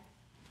bed.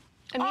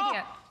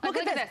 Immediate. Oh, look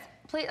at this.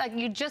 Please, like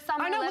you just saw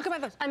my lips. Look at my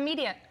lips.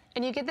 Immediate.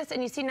 And you get this,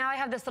 and you see now I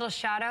have this little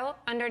shadow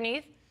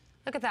underneath.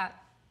 Look at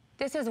that.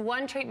 This is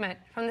one treatment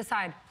from the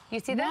side. You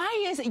see this?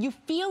 Why is it? You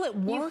feel it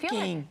working. You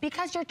feel it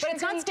because you're triggering. But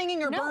it's not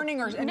stinging or burning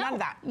or none of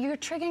that. You're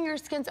triggering your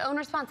skin's own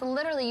response.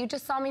 Literally, you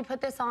just saw me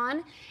put this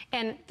on,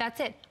 and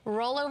that's it.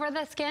 Roll over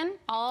the skin,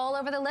 all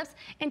over the lips,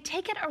 and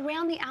take it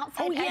around the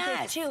outside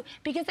edges too,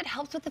 because it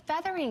helps with the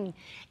feathering.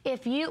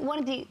 One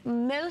of the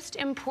most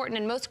important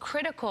and most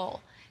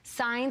critical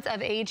signs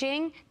of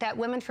aging that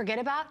women forget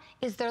about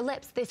is their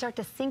lips. They start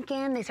to sink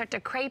in, they start to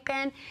crepe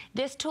in.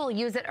 This tool,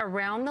 use it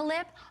around the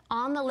lip,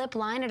 on the lip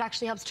line. It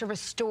actually helps to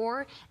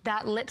restore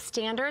that lip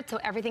standard so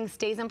everything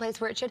stays in place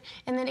where it should.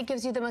 And then it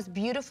gives you the most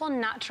beautiful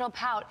natural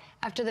pout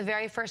after the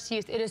very first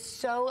use. It is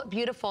so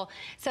beautiful.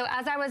 So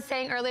as I was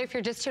saying earlier, if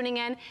you're just tuning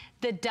in,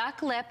 the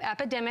duck lip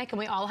epidemic, and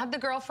we all have the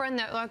girlfriend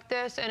that like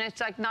this, and it's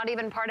like not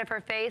even part of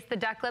her face, the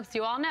duck lips,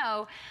 you all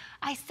know.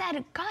 I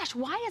said, gosh,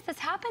 why is this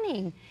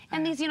happening?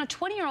 And these,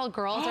 20-year-old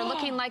girls are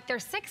looking like they're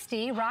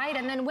 60, right?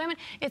 And then women,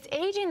 it's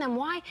aging them.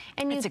 Why?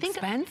 And it's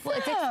expensive. Well,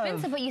 it's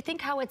expensive, but you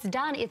think how it's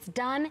done. It's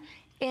done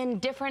in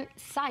different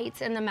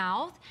sites in the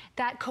mouth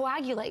that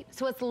coagulate,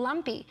 so it's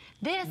lumpy.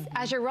 This,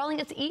 as you're rolling,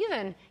 it's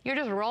even. You're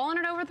just rolling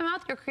it over the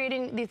mouth. You're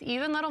creating these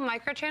even little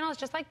microchannels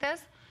just like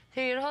this. So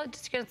you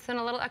just gonna spend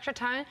a little extra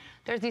time.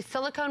 There's these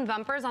silicone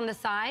bumpers on the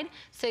side,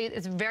 so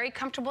it's very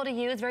comfortable to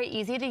use, very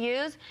easy to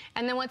use.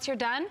 And then once you're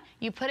done,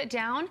 you put it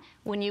down.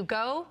 When you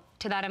go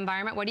to that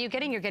environment, what are you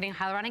getting? You're getting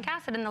hyaluronic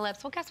acid in the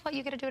lips. Well, guess what?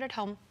 You get to do it at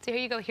home. So here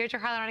you go. Here's your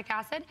hyaluronic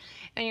acid,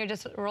 and you're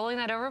just rolling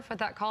that over for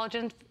that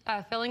collagen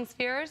filling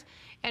spheres,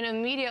 and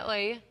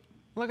immediately,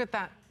 look at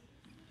that.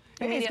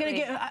 It's gonna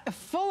get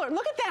fuller.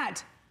 Look at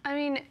that. I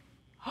mean,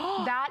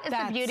 that is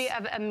the beauty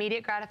of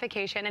immediate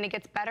gratification, and it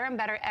gets better and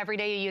better every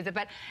day you use it.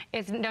 But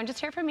don't just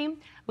hear from me.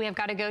 We have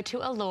got to go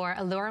to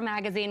Allure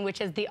magazine,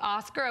 which is the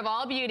Oscar of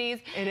all beauties.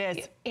 It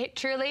is. It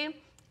truly,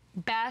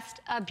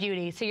 best of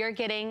beauty. So you're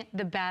getting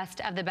the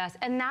best of the best.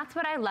 And that's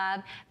what I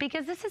love,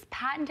 because this is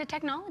patented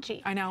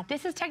technology. I know.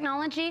 This is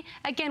technology.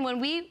 Again, when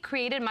we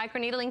created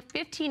microneedling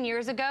 15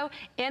 years ago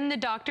in the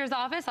doctor's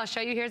office, I'll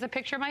show you, here's a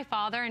picture of my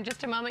father. In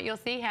just a moment, you'll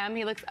see him.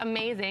 He looks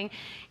amazing.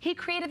 He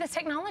created this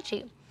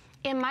technology.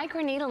 And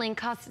microneedling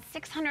costs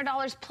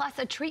 $600 plus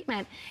a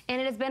treatment,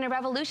 and it has been a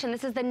revolution.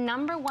 This is the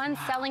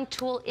 #1 selling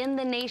tool in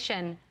the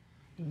nation.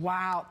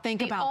 Wow,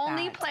 think about that. The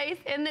only place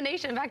in the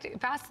nation, in fact,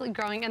 fastly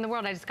growing in the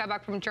world. I just got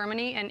back from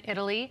Germany and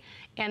Italy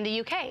and the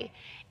UK.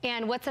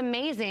 And what's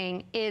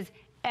amazing is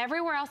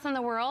everywhere else in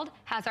the world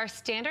has our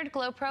standard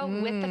Glow Pro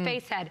with the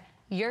face head.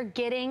 You're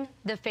getting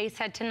the face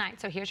head tonight.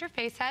 So here's your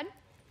face head.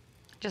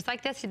 Just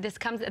like this. This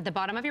comes at the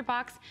bottom of your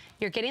box.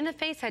 You're getting the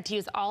face head to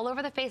use all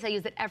over the face. I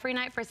use it every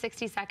night for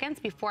 60 seconds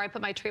before I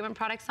put my treatment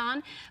products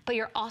on, but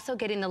you're also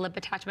getting the lip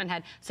attachment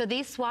head. So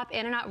these swap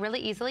in and out really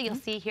easily. You'll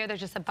see here,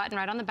 there's just a button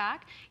right on the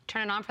back. You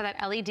turn it on for that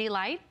LED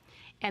light,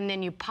 and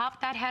then you pop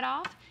that head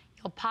off.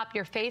 You'll pop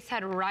your face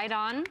head right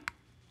on,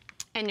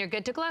 and you're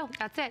good to glow.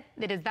 That's it.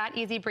 It is that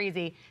easy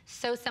breezy.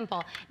 So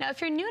simple. Now,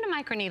 if you're new to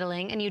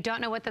microneedling and you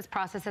don't know what this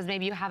process is,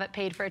 maybe you haven't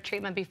paid for a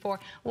treatment before,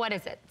 what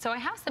is it? So I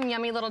have some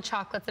yummy little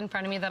chocolates in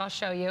front of me that I'll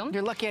show you.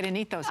 You're lucky I didn't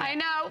eat those yet. I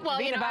know.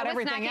 Well, you know, I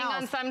was snacking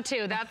on some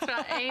too. That's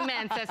what,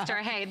 amen, sister.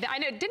 Hey, I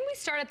know. Didn't we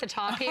start at the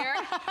top here?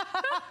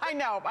 I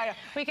know.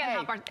 We can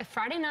help our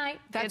Friday night.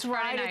 That's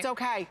right. It's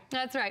okay.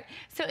 That's right.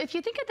 So if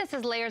you think of this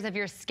as layers of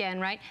your skin,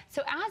 right?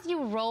 So as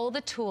you roll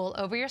the tool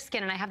over your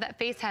skin, and I have that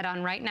face head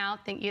on right now,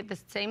 think you the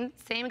same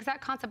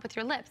exact concept with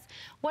your lips.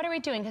 What are we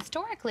doing?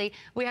 Historically,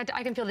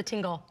 I can feel the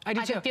tingle. I do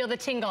too. I can feel the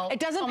tingle. It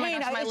doesn't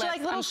pain. It's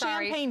like little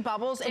champagne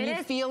bubbles, and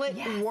you feel it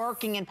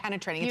working and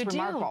penetrating. It's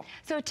remarkable.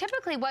 So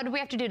typically, what do we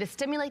have to do to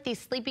stimulate these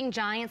sleeping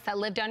giants that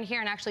live down here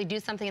and actually do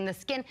something in the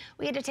skin?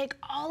 We had to take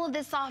all of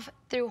this off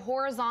through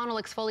horizontal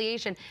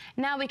exfoliation.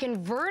 Now we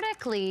can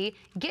vertically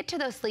get to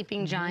those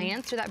sleeping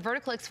giants through that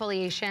vertical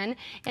exfoliation,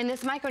 and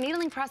this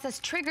microneedling process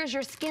triggers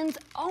your skin's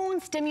own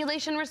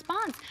stimulation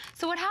response.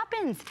 So what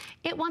happens?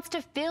 It wants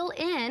to fill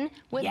in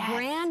with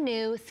brand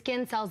new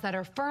skin cells that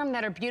are firm,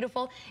 that are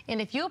beautiful. And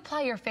if you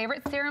apply your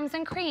favorite serums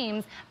and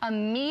creams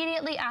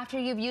immediately after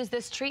you've used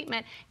this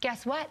treatment,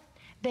 guess what?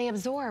 They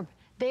absorb.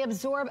 They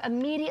absorb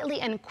immediately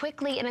and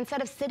quickly, and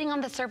instead of sitting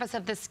on the surface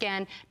of the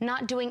skin,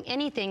 not doing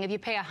anything, if you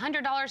pay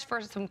 $100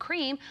 for some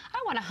cream,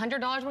 I want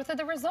 $100 worth of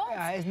the results.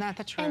 Yeah, isn't that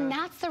the truth? And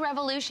that's the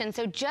revolution.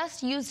 So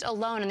just used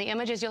alone, and the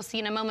images you'll see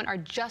in a moment are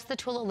just the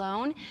tool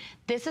alone.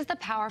 This is the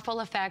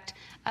powerful effect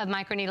of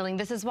microneedling.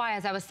 This is why,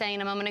 as I was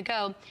saying a moment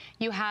ago,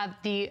 you have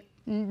the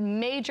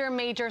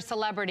major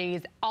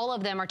celebrities, all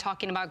of them are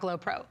talking about Glow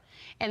Pro.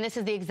 And this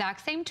is the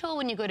exact same tool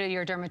when you go to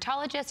your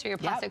dermatologist or your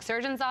plastic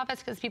surgeon's office,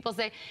 because people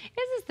say, is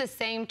this the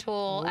same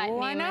tool at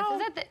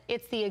Neiman's?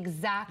 It's the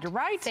exact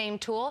same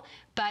tool,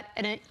 but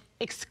an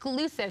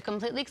exclusive,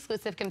 completely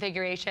exclusive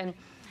configuration.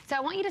 So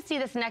I want you to see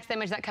this next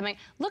image that's coming.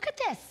 Look at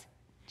this.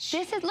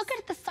 This is, look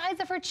at the size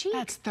of her cheek.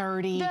 That's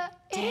 30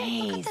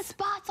 days. Look at the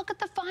spots, look at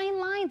the fine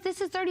lines.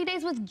 This is 30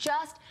 days with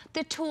just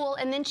the tool,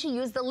 and then she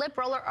used the lip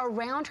roller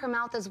around her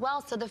mouth as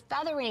well, so the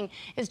feathering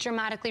is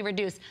dramatically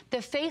reduced.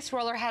 The face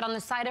roller head on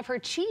the side of her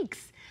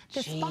cheeks.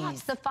 The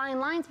spots, the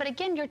fine lines, but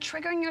again, you're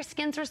triggering your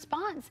skin's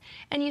response.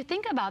 And you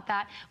think about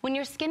that, when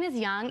your skin is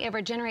young, it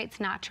regenerates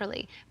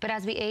naturally. But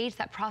as we age,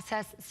 that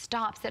process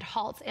stops, it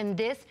halts, and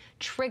this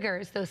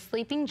triggers those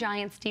sleeping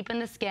giants deep in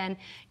the skin.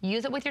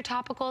 Use it with your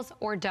topicals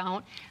or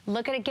don't.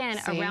 Look at, again,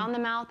 around the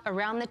mouth,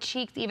 around the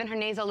cheeks, even her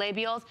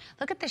nasolabials.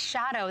 Look at the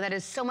shadow that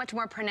is so much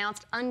more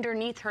pronounced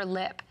underneath her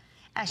lip,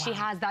 as she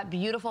has that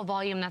beautiful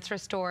volume that's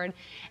restored.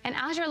 And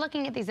as you're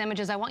looking at these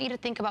images, I want you to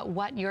think about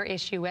what your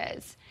issue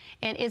is.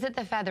 And is it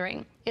the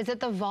feathering? Is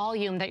it the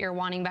volume that you're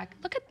wanting back?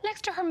 Look at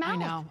next to her mouth. I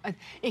know.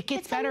 It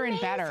gets better and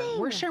better.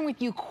 We're sharing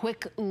with you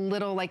quick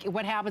little, like,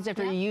 what happens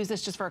after you use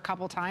this just for a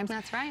couple times.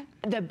 That's right.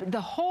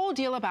 The whole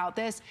deal about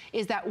this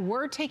is that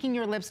we're taking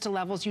your lips to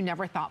levels you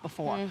never thought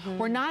before.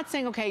 We're not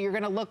saying, okay, you're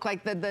gonna look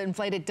like the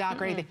inflated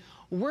duck or anything.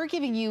 We're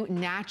giving you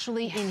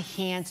naturally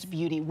enhanced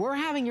beauty. We're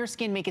having your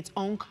skin make its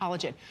own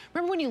collagen.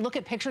 Remember when you look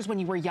at pictures when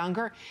you were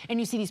younger and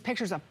you see these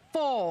pictures of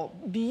full,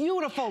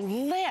 beautiful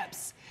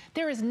lips?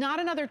 There is not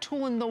another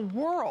tool in the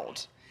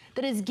world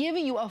that is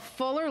giving you a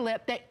fuller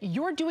lip that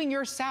you're doing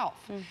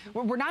yourself.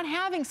 We're not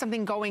having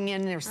something going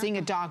in or seeing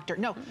a doctor.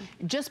 No,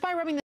 just by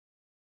rubbing the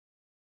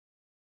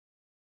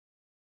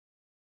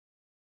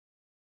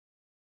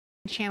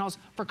channels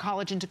for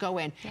collagen to go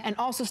in, and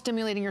also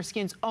stimulating your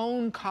skin's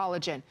own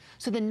collagen.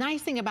 So the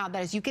nice thing about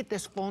that is you get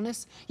this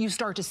fullness, you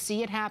start to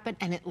see it happen,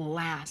 and it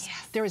lasts.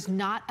 There is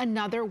not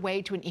another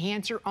way to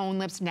enhance your own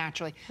lips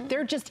naturally.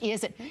 There just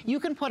isn't. You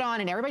can put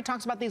on, and everybody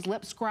talks about these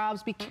lip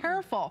scrubs, be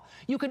careful.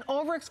 You can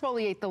over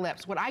exfoliate the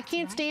lips. What I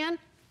can't stand,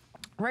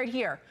 right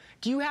here.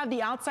 Do you have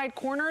the outside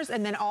corners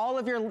and then all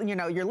of your,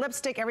 your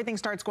lipstick, everything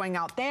starts going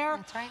out there?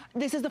 That's right.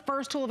 This is the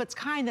first tool of its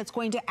kind that's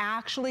going to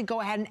actually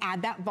go ahead and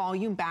add that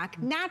volume back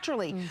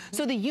naturally.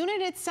 So the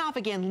unit itself,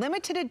 again,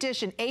 limited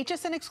edition,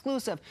 HSN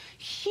exclusive,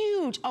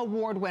 huge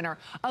award winner,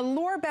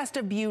 Allure Best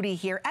of Beauty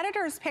here,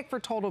 editor's pick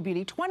for Total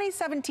Beauty,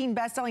 2017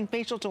 best-selling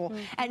facial tool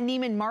at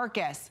Neiman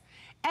Marcus.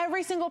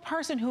 Every single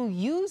person who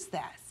used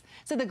this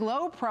said the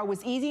Glow Pro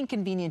was easy and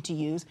convenient to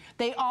use.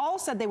 They all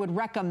said they would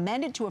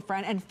recommend it to a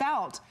friend and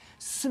felt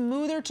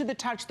smoother to the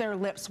touch their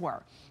lips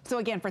were. So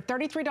again, for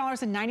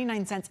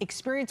 $33.99,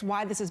 experience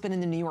why this has been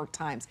in the New York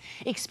Times.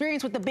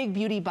 Experience what the big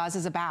beauty buzz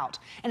is about.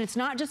 And it's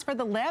not just for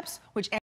the lips, which